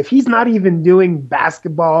possible way if he's not even doing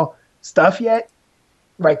basketball stuff yet.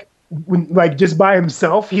 Like just by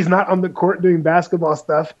himself, he's not on the court doing basketball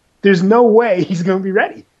stuff. There's no way he's going to be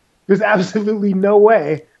ready. There's absolutely no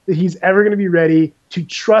way that he's ever going to be ready to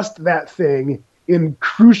trust that thing in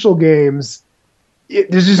crucial games.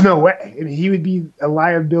 There's just no way. I mean, he would be a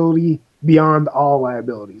liability beyond all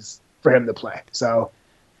liabilities for him to play. So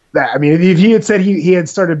if he had said he had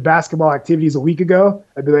started basketball activities a week ago,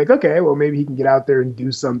 I'd be like, okay, well, maybe he can get out there and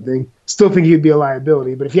do something. Still think he would be a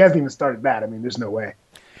liability. But if he hasn't even started that, I mean, there's no way.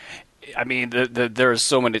 I mean, there are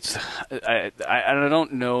so many. I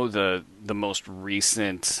don't know the most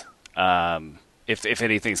recent, if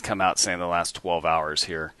anything's come out saying the last 12 hours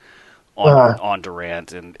here on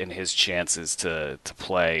Durant and his chances to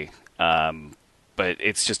play. But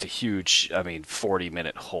it's just a huge,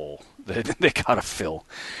 40-minute hole that they gotta fill,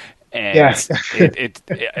 and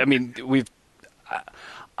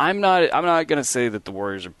I'm not gonna say that the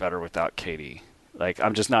Warriors are better without KD. Like,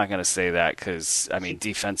 I'm just not going to say that because,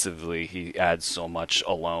 defensively he adds so much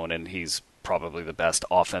alone, and he's probably the best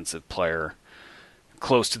offensive player,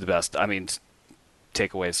 close to the best.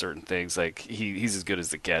 Take away certain things, like he's as good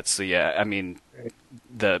as it gets. So yeah,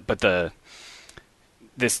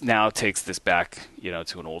 this now takes this back,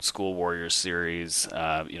 to an old school Warriors series.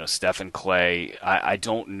 Steph and Clay. I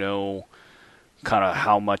don't know kind of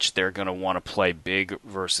how much they're going to want to play big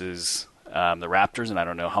versus the Raptors, and I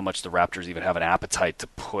don't know how much the Raptors even have an appetite to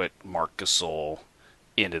put Marc Gasol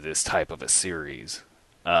into this type of a series.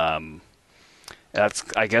 That's,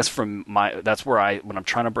 I guess, that's where when I'm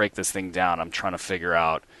trying to break this thing down, I'm trying to figure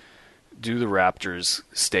out, do the Raptors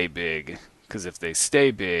stay big? Because if they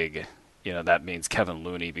stay big, that means Kevin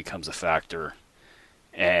Looney becomes a factor,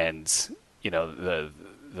 and the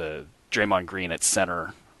Draymond Green at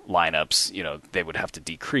center lineups, they would have to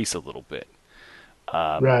decrease a little bit.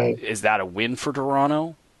 Right. Is that a win for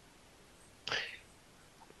Toronto?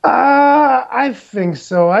 I think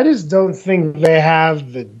so. I just don't think they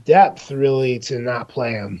have the depth really to not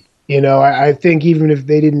play him. I think even if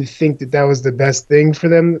they didn't think that was the best thing for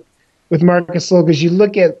them with Marc Gasol, because you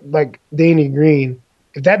look at like Danny Green,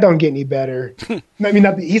 if that don't get any better,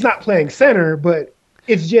 he's not playing center, but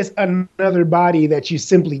it's just another body that you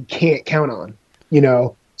simply can't count on, you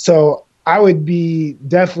know? So I would be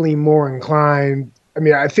definitely more inclined. I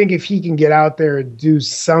mean, I think if he can get out there and do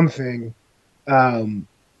something, um,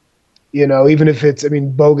 even if it's, I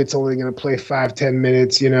mean, Bogut's only going to play 5-10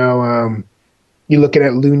 minutes, you're looking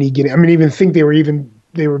at Looney getting, I mean, even think they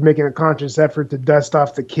were making a conscious effort to dust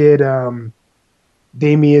off the kid,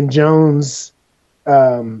 Damian Jones,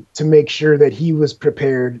 to make sure that he was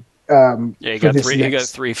prepared. He got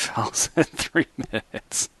three fouls in 3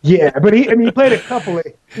 minutes. Yeah, but he played a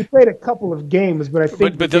couple of games, but I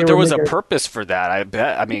think but there was a purpose for that. I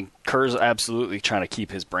bet. I mean, Kerr's absolutely trying to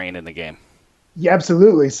keep his brain in the game. Yeah,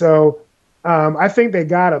 absolutely. So I think they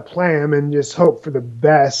got to play him and just hope for the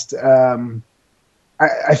best.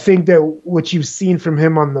 I think that what you've seen from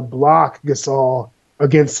him on the block, Gasol,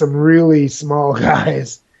 against some really small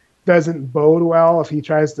guys, doesn't bode well if he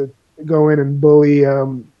tries to go in and bully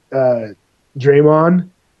Draymond.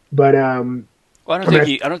 But well, I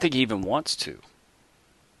don't think he even wants to.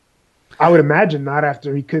 I would imagine not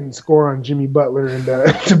after he couldn't score on Jimmy Butler and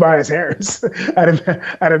Tobias Harris.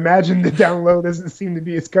 I'd imagine the down low doesn't seem to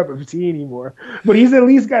be his cup of tea anymore. But he's at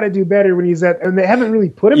least got to do better when he's at. And they haven't really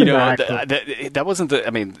put him in that wasn't the.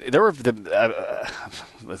 I mean, there were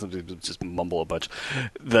let's just mumble a bunch.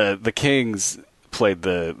 The Kings played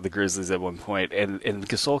the Grizzlies at one point, and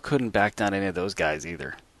Gasol couldn't back down any of those guys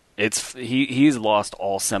either. He's lost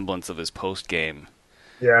all semblance of his post game.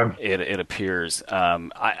 Yeah, it appears.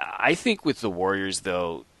 I think with the Warriors,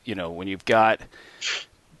 though, when you've got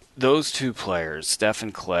those two players, Steph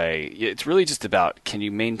and Clay, it's really just about, can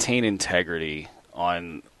you maintain integrity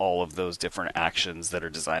on all of those different actions that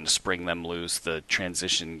are designed to spring them loose, the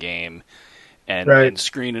transition game, and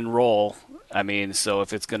screen and roll. I mean, so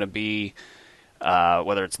if it's going to be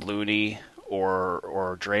whether it's Looney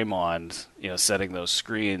or Draymond, setting those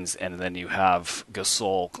screens, and then you have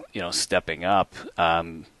Gasol, stepping up,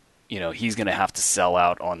 he's going to have to sell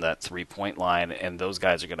out on that 3-point line, and those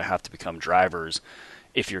guys are going to have to become drivers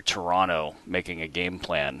if you're Toronto making a game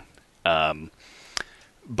plan.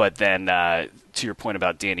 But then to your point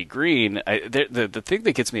about Danny Green, the thing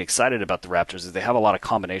that gets me excited about the Raptors is they have a lot of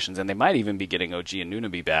combinations, and they might even be getting OG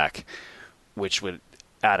Anunoby back, which would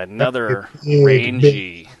add another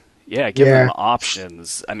rangy... Yeah, give him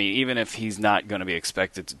options. I mean, even if he's not going to be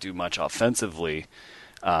expected to do much offensively,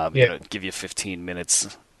 give you 15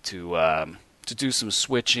 minutes to do some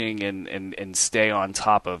switching and stay on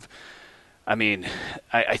top of. I mean,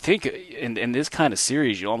 I think in this kind of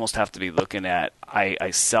series, you almost have to be looking at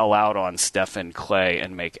I sell out on Steph and Clay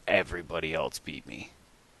and make everybody else beat me.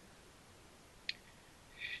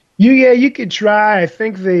 You could try. I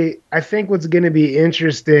think what's going to be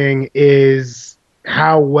interesting is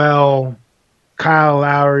how well Kyle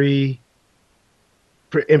Lowry,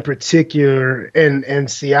 in particular, and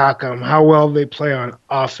Siakam, how well they play on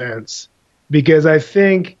offense. Because I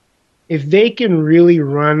think if they can really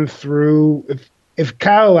run through, if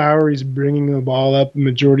Kyle Lowry's bringing the ball up the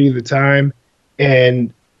majority of the time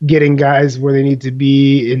and getting guys where they need to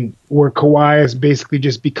be, and where Kawhi is basically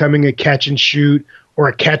just becoming a catch and shoot or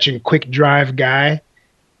a catch and quick drive guy,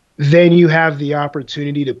 then you have the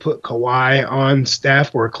opportunity to put Kawhi on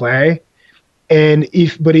Steph or Clay. And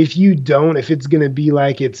if you don't, if it's going to be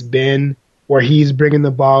like it's been, where he's bringing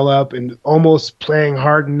the ball up and almost playing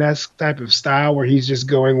Harden-esque type of style, where he's just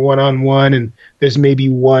going one-on-one and there's maybe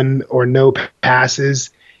one or no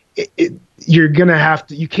passes, you're going to have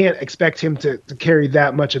to, you can't expect him to carry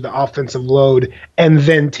that much of the offensive load and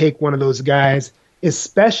then take one of those guys,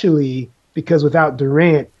 especially because without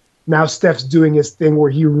Durant, now Steph's doing his thing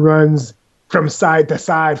where he runs from side to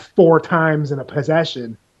side 4 times in a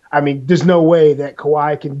possession. I mean, there's no way that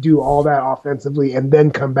Kawhi can do all that offensively and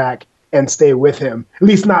then come back and stay with him, at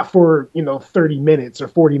least not for, 30 minutes or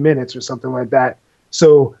 40 minutes or something like that.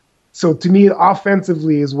 So to me,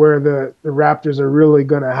 offensively is where the Raptors are really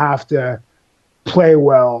going to have to play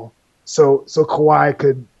well. So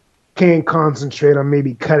Kawhi can concentrate on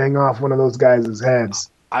maybe cutting off one of those guys'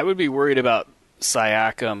 heads. I would be worried about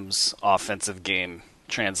Siakam's offensive game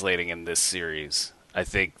translating in this series. I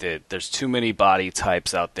think that there's too many body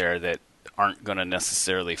types out there that aren't going to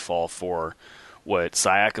necessarily fall for what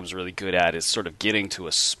Siakam's really good at, is sort of getting to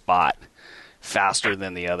a spot faster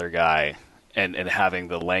than the other guy and having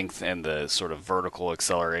the length and the sort of vertical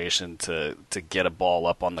acceleration to get a ball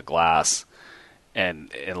up on the glass,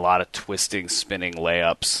 and a lot of twisting, spinning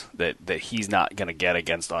layups that he's not going to get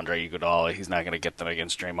against Andre Iguodala. He's not going to get them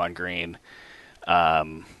against Draymond Green.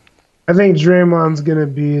 I think Draymond's going to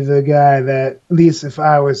be the guy that, at least if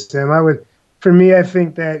I was him, I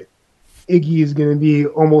think that Iggy is going to be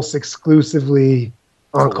almost exclusively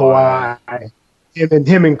on Kawhi.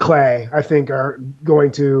 him and Clay, I think, are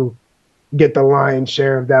going to get the lion's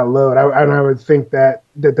share of that load. And I would think that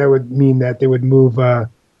would mean that they would move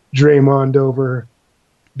Draymond over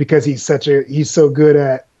because he's so good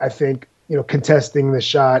at, I think, contesting the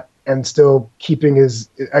shot and still keeping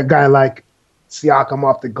a guy like Siakam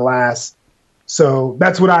off the glass. So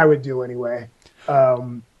that's what I would do anyway.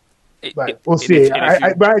 But we'll see.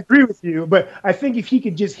 But I agree with you. But I think if he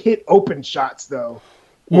could just hit open shots, though,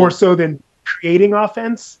 more so than creating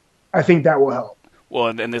offense, I think that will help. Well,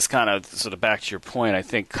 and this kind of sort of back to your point, I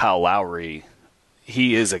think Kyle Lowry,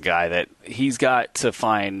 he is a guy that he's got to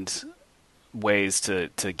find ways to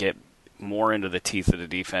get more into the teeth of the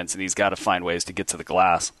defense, and he's got to find ways to get to the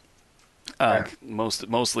glass.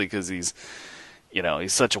 Mostly because he's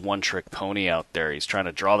such a one-trick pony out there. He's trying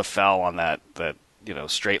to draw the foul on that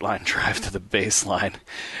straight line drive to the baseline,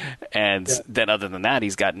 and then other than that,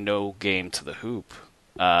 he's got no game to the hoop.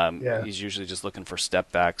 He's usually just looking for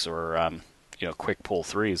step backs or quick pull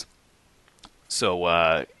threes.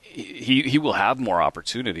 So he will have more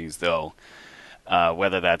opportunities though.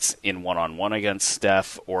 Whether that's in one-on-one against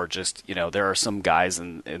Steph or just, there are some guys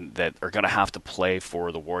that are going to have to play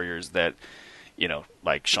for the Warriors that,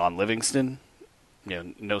 like Sean Livingston,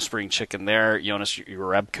 no spring chicken there. Jonas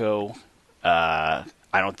Jerebko, I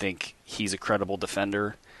don't think he's a credible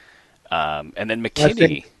defender. And then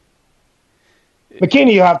McKinney.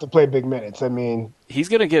 McKinney, you have to play big minutes. I mean, he's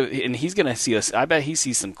going to see us. I bet he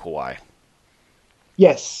sees some Kawhi.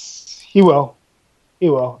 Yes, he will. He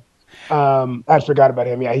will. I forgot about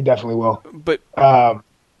him. Yeah, he definitely will. But I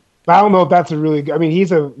don't know if that's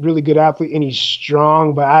he's a really good athlete and he's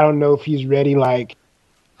strong, but I don't know if he's ready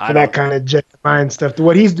for that kind of jet mind stuff.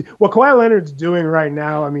 What Kawhi Leonard's doing right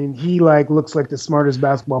now, he looks like the smartest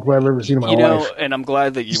basketball player I've ever seen in my life. And I'm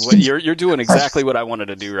glad that you're doing exactly what I wanted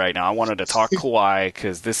to do right now. I wanted to talk Kawhi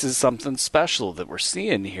because this is something special that we're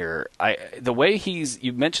seeing here. The way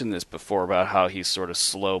you mentioned this before about how he's sort of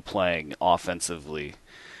slow playing offensively.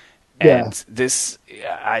 And this,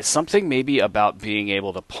 something maybe about being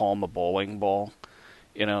able to palm a bowling ball,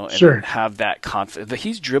 and have that confidence.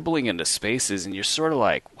 He's dribbling into spaces, and you're sort of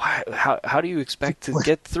like, how do you expect to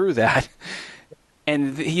get through that?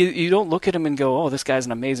 And you don't look at him and go, oh, this guy's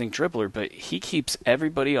an amazing dribbler, but he keeps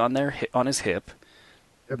everybody on his hip.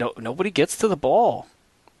 No, nobody gets to the ball,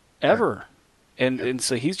 ever. And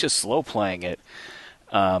so he's just slow playing it.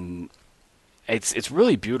 It's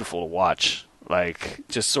really beautiful to watch.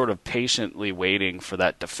 Just sort of patiently waiting for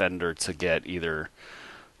that defender to get either,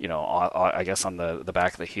 I guess on the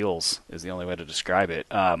back of the heels is the only way to describe it.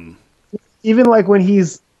 Even when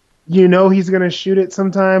he's going to shoot it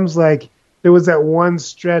sometimes. There was that one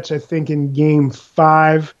stretch, I think, in Game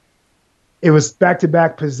 5. It was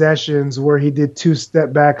back-to-back possessions where he did 2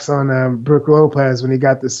 step backs on Brook Lopez when he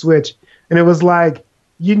got the switch. And it was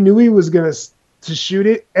you knew he was going to shoot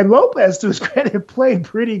it, and Lopez, to his credit, played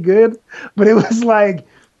pretty good, but it was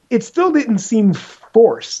it still didn't seem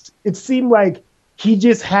forced. It seemed like he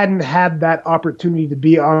just hadn't had that opportunity to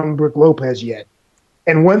be on Brook Lopez yet.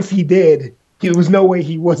 And once he did, there was no way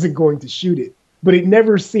he wasn't going to shoot it. But it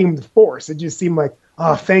never seemed forced. It just seemed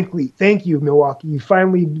thank you, Milwaukee. You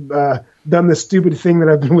finally done the stupid thing that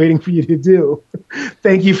I've been waiting for you to do.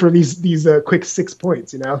 Thank you for these quick 6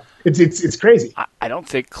 points. It's crazy. I don't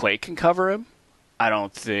think Clay can cover him. I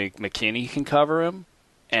don't think McKinney can cover him.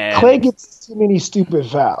 And Clay gets too many stupid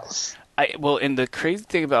fouls. And the crazy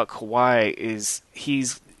thing about Kawhi is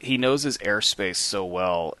he knows his airspace so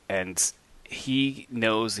well, and he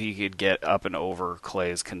knows he could get up and over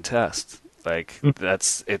Clay's contest. And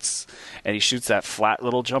he shoots that flat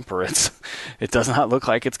little jumper. It does not look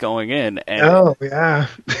like it's going in. And oh yeah,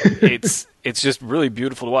 it's just really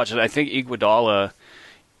beautiful to watch. And I think Iguodala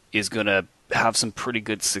is going to have some pretty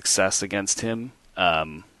good success against him.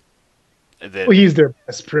 He's their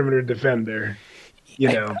best perimeter defender.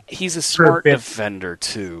 He's a smart defender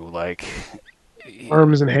too.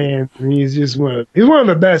 Arms and hands. He's just one of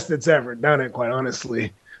the best that's ever done it. Quite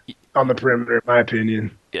honestly, on the perimeter, in my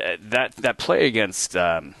opinion. Yeah, that play against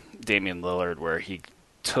Damian Lillard, where he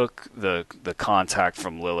took the contact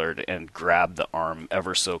from Lillard and grabbed the arm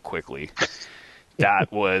ever so quickly.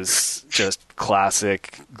 That was just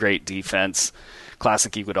classic, great defense,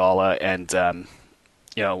 classic Iguodala, and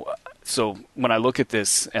so when I look at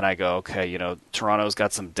this and I go, okay, Toronto's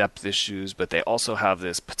got some depth issues, but they also have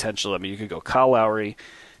this potential. You could go Kyle Lowry,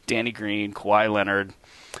 Danny Green, Kawhi Leonard.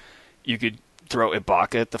 You could throw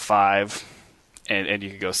Ibaka at the 5, and you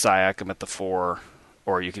could go Siakam at the 4,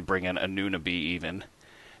 or you could bring in Anunoby even.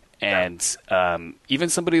 And even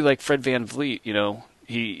somebody like Fred VanVleet,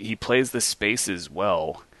 he plays the spaces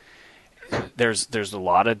well. there's a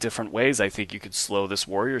lot of different ways I think you could slow this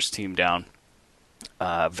Warriors team down.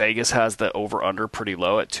 Vegas has the over/under pretty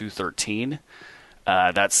low at 213.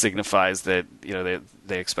 That signifies that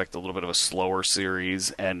they expect a little bit of a slower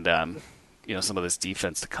series and some of this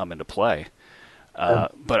defense to come into play.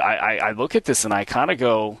 But I look at this and I kind of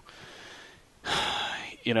go,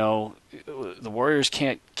 the Warriors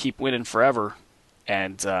can't keep winning forever,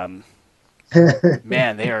 and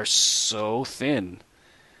man, they are so thin.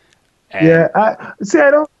 And Yeah, I see.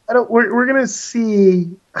 I don't. We're gonna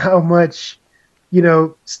see how much,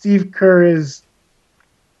 Steve Kerr has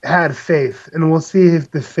had faith, and we'll see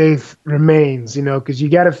if the faith remains. Because you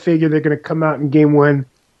got to figure they're gonna come out in game one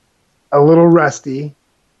a little rusty,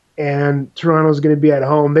 and Toronto's gonna be at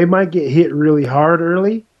home. They might get hit really hard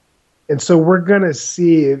early, and so we're gonna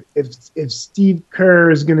see if Steve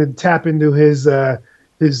Kerr is gonna tap into his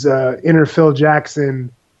inner Phil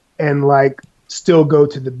Jackson and still go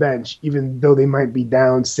to the bench, even though they might be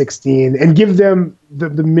down 16, and give them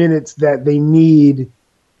the minutes that they need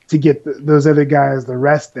to get those other guys the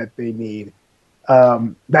rest that they need.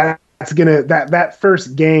 That's gonna that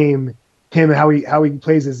first game, how he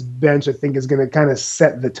plays his bench, I think is gonna kind of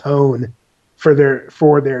set the tone for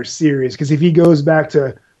their series. Because if he goes back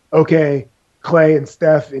to, okay, Clay and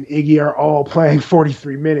Steph and Iggy are all playing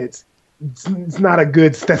 43 minutes, it's not a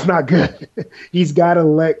good. That's not good. He's got to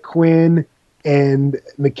let Quinn and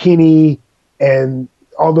McKinney and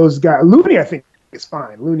all those guys. Looney, I think, is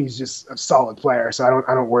fine. Looney's just a solid player, so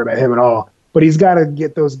I don't worry about him at all. But he's got to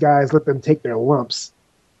get those guys, let them take their lumps,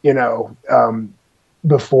 before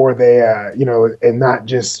they, and not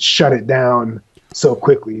just shut it down so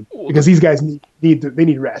quickly, because these guys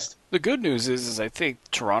need rest. The good news is I think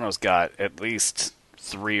Toronto's got at least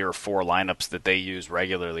 3 or 4 lineups that they use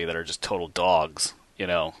regularly that are just total dogs.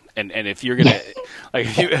 And if you're gonna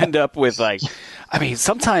if you end up with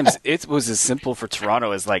sometimes it was as simple for Toronto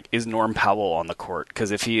as is Norm Powell on the court? Because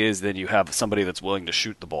if he is, then you have somebody that's willing to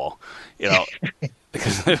shoot the ball,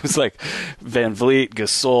 because it was Van Vliet,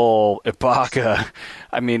 Gasol, Ibaka.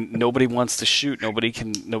 Nobody wants to shoot. Nobody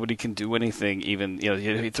can do anything. Even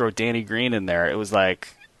you throw Danny Green in there, it was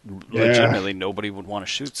legitimately nobody would want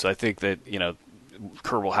to shoot. So I think that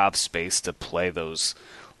Kerr will have space to play those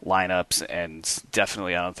lineups, and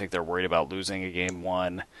definitely I don't think they're worried about losing a game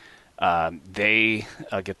one. They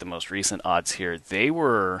get the most recent odds here. They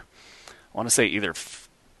were, I want to say, either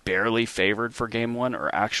barely favored for game one or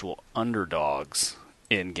actual underdogs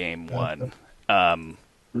in game one.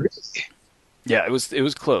 Really? Yeah, it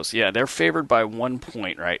was close. Yeah, they're favored by 1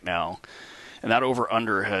 point right now, and that over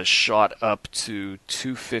under has shot up to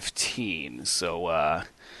 215. So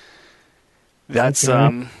that's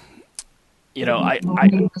Okay. you got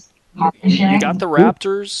the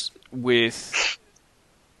Raptors with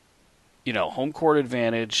home court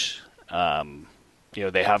advantage.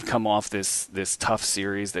 They have come off this tough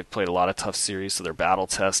series. They've played a lot of tough series, so they're battle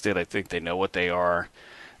tested. I think they know what they are.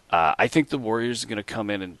 I think the Warriors are going to come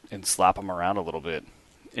in and slap them around a little bit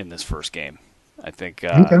in this first game. I think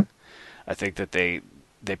Okay. I think that they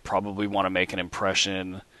probably want to make an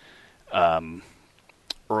impression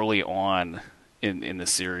early on in the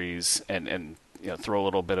series and throw a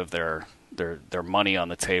little bit of their money on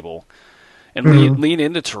the table and lean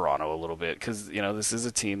into Toronto a little bit, because this is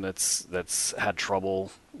a team that's had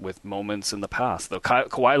trouble with moments in the past. Though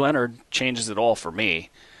Kawhi Leonard changes it all for me,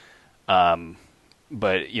 but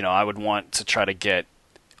I would want to try to get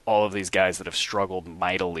all of these guys that have struggled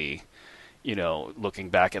mightily, looking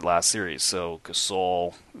back at last series. So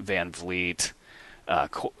Gasol, Van Vliet,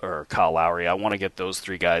 or Kyle Lowry. I want to get those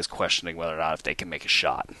 3 guys questioning whether or not if they can make a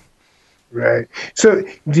shot. Right. So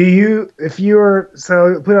put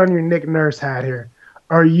on your Nick Nurse hat here,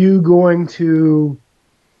 do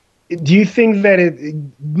you think that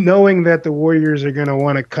knowing that the Warriors are going to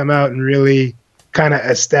want to come out and really kind of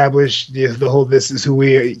establish the whole, this is who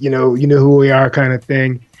we, who we are kind of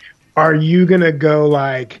thing, are you going to go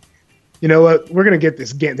what, we're going to get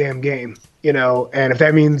this damn game, and if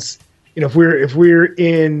that means, if we're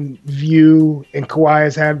in view and Kawhi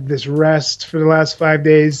has had this rest for the last 5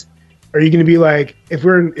 days, are you going to be if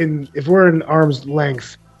we're in arm's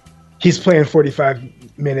length, he's playing 45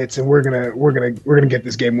 minutes and we're gonna get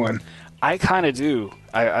this game won? I kind of do.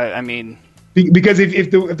 I mean, because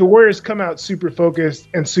if the Warriors come out super focused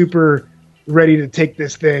and super ready to take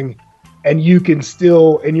this thing, and you're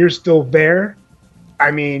still there,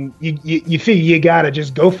 you feel you gotta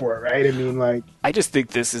just go for it, right? I just think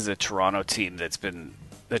this is a Toronto team that's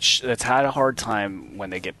had a hard time when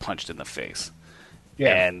they get punched in the face.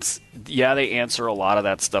 Yeah. And they answer a lot of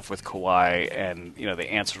that stuff with Kawhi, and they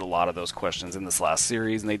answered a lot of those questions in this last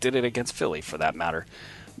series, and they did it against Philly for that matter.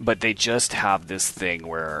 but they just have this thing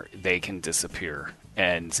where they can disappear.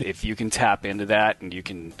 And if you can tap into that, and you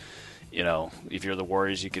can, if you're the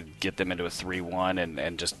Warriors, you could get them into a 3-1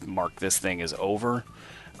 and just mark this thing as over.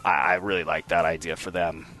 I really like that idea for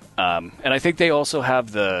them. And I think they also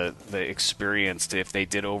have the experience to, if they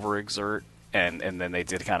did overexert and then they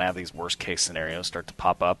did kind of have these worst case scenarios start to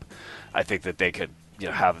pop up, I think that they could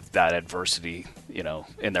have that adversity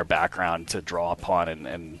in their background to draw upon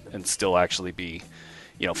and still actually be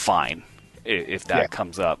fine if that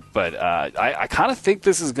comes up. But I kind of think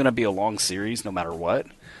this is going to be a long series no matter what.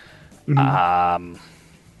 Mm-hmm.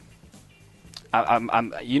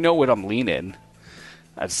 I'm what I'm leaning.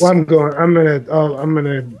 I'm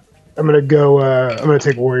gonna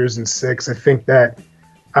take Warriors in 6. I think that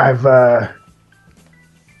I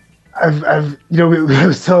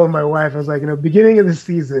was telling my wife, I was like, beginning of the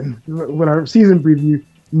season, when our season preview,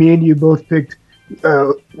 me and you both picked.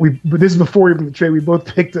 But this is before even the trade. We both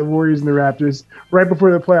picked the Warriors and the Raptors. Right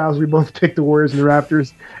before the playoffs, we both picked the Warriors and the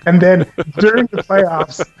Raptors. And then during the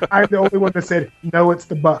playoffs, I'm the only one that said, no, it's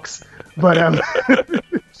the Bucks. But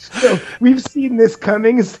so we've seen this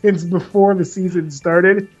coming since before the season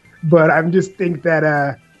started. But I just think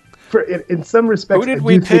that in some respects, who did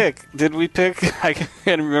we pick? Did we pick? I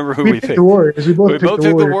can't remember who we picked. The Warriors. We both picked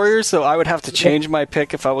the Warriors. So I would have to change my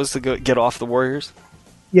pick if I was to get off the Warriors.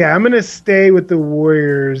 Yeah, I'm gonna stay with the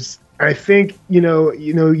Warriors. I think we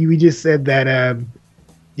just said that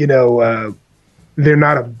they're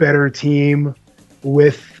not a better team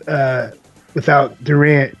without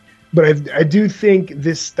Durant, but I do think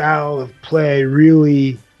this style of play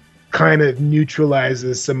really kind of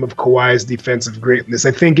neutralizes some of Kawhi's defensive greatness.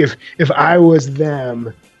 I think if I was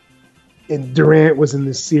them and Durant was in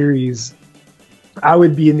this series, I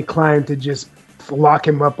would be inclined to just lock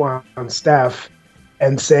him up on Steph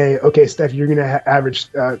and say, okay, Steph, you're going to average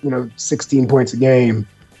 16 points a game,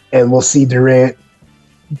 and we'll see Durant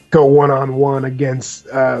go one-on-one against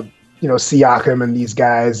Siakam and these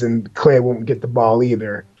guys, and Clay won't get the ball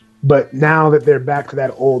either. But now that they're back to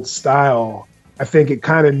that old style, I think it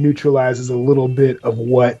kind of neutralizes a little bit of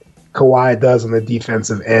what Kawhi does on the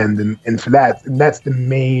defensive end, and for that, and that's the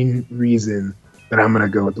main reason that I'm going to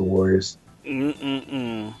go with the Warriors.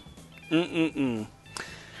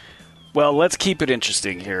 Well, let's keep it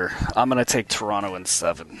interesting here. I'm going to take Toronto in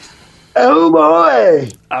 7. Oh boy!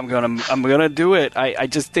 I'm gonna do it. I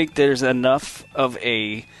just think there's enough of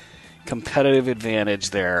a competitive advantage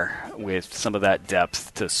there with some of that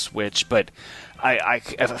depth to switch. But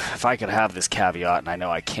if I could have this caveat, and I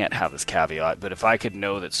know I can't have this caveat, but if I could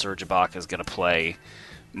know that Serge Ibaka is going to play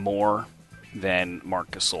more than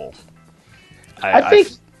Marc Gasol, I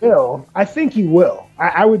think he will.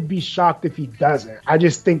 I would be shocked if he doesn't. I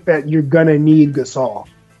just think that you're gonna need Gasol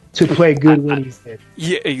to play good when he's in.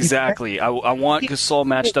 Yeah, exactly. I want Gasol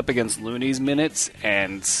matched up against Looney's minutes,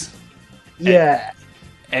 and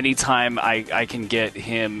anytime I can get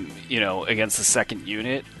him, against the second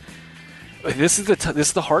unit. This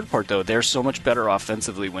is the hard part, though. They're so much better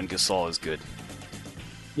offensively when Gasol is good.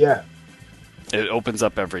 Yeah, it opens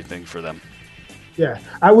up everything for them. Yeah,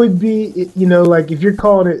 I would be, like if you're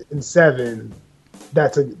calling it in 7,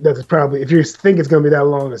 that's probably, if you think it's going to be that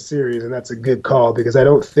long a series, and that's a good call, because I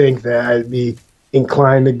don't think that I'd be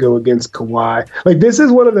inclined to go against Kawhi. Like, this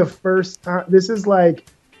is one of the first time, this is like,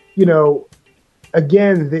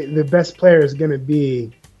 again, the best player is going to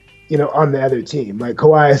be, on the other team. Like,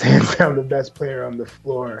 Kawhi is hands down the best player on the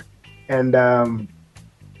floor. And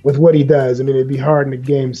with what he does, it'd be hard in a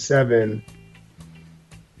game 7.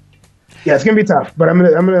 Yeah, it's gonna be tough, but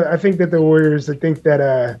I think that the Warriors. I think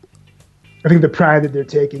the pride that they're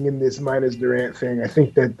taking in this minus Durant thing. I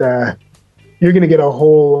think that you're gonna get a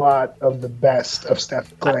whole lot of the best of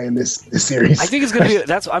Steph Clay in this series. I think it's gonna be.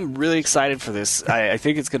 I'm really excited for this. I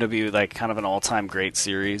think it's gonna be like kind of an all-time great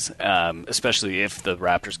series, especially if the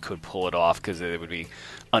Raptors could pull it off, because it would be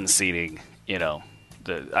unseating. I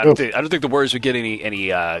don't think the Warriors would get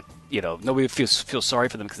any. Nobody feels sorry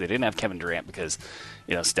for them because they didn't have Kevin Durant, because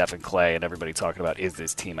Steph and Clay and everybody talking about, is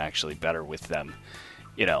this team actually better with them,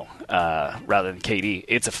 rather than KD.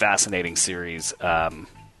 It's a fascinating series. I'm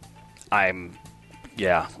going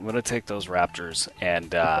to take those Raptors.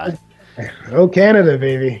 And oh, Canada,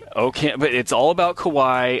 baby. Okay, but it's all about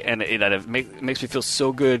Kawhi, and it makes me feel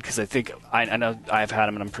so good, because I think I know I've had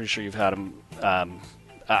him, and I'm pretty sure you've had him.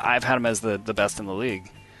 I've had him as the best in the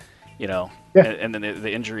league, and then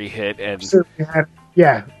the injury hit, and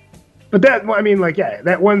yeah. But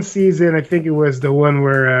that one season, I think it was the one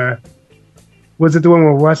where was it the one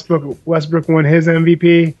where Westbrook won his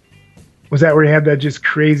MVP? Was that where he had that just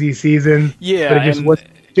crazy season? Yeah,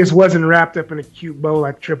 just wasn't wrapped up in a cute bow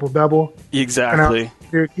like triple double. Exactly.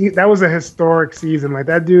 Dude, that was a historic season. Like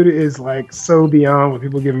that dude is like so beyond what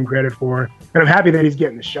people give him credit for, and I'm happy that he's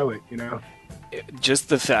getting to show it. Just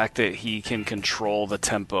the fact that he can control the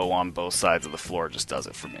tempo on both sides of the floor just does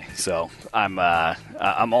it for me. So I'm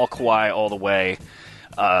all Kawhi all the way.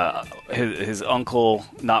 His uncle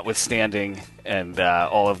notwithstanding, and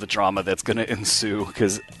all of the drama that's going to ensue.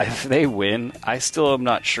 Because if they win, I still am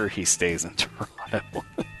not sure he stays in Toronto.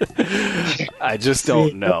 I just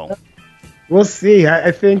don't know. We'll see.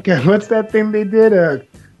 I think what's that thing they did?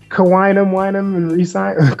 Kawhi him, wine him, and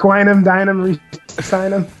resign. Kawhi him, dine him,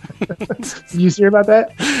 resign him. Did you hear about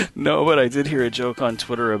that? No, but I did hear a joke on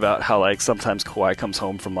Twitter about how like sometimes Kawhi comes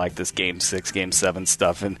home from like this Game 6, Game 7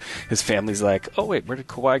 stuff, and his family's like, "Oh wait, where did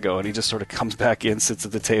Kawhi go?" And he just sort of comes back in, sits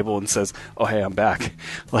at the table, and says, "Oh hey, I'm back."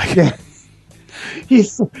 Like, yeah.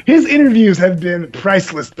 His interviews have been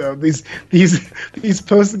priceless, though. These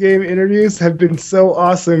post game interviews have been so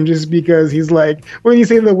awesome, just because he's like, when you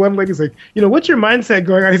say the one lady, he's like, what's your mindset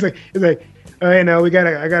going on? He's like, oh, I don't know,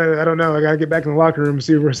 I gotta get back in the locker room and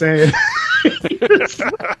see what we're saying.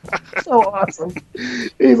 So awesome.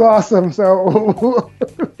 He's awesome. So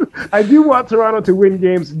I do want Toronto to win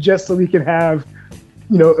games just so we can have,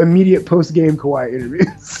 immediate post game Kawhi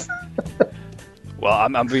interviews. Well,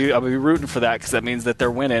 I'll be rooting for that, because that means that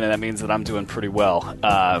they're winning, and that means that I'm doing pretty well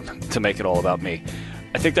to make it all about me.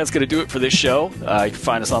 I think that's going to do it for this show. You can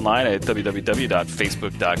find us online at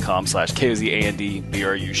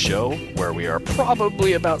www.facebook.com/KOZANDBRU show, where we are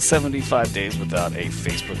probably about 75 days without a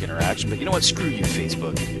Facebook interaction. But you know what? Screw you,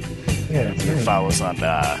 Facebook. Yeah, you can follow us on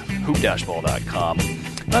hoop-ball.com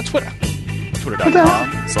and on Twitter.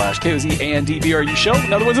 Twitter.com/KOZANDBRU show.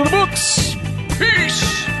 Another one's in the books.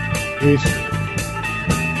 Peace! Peace.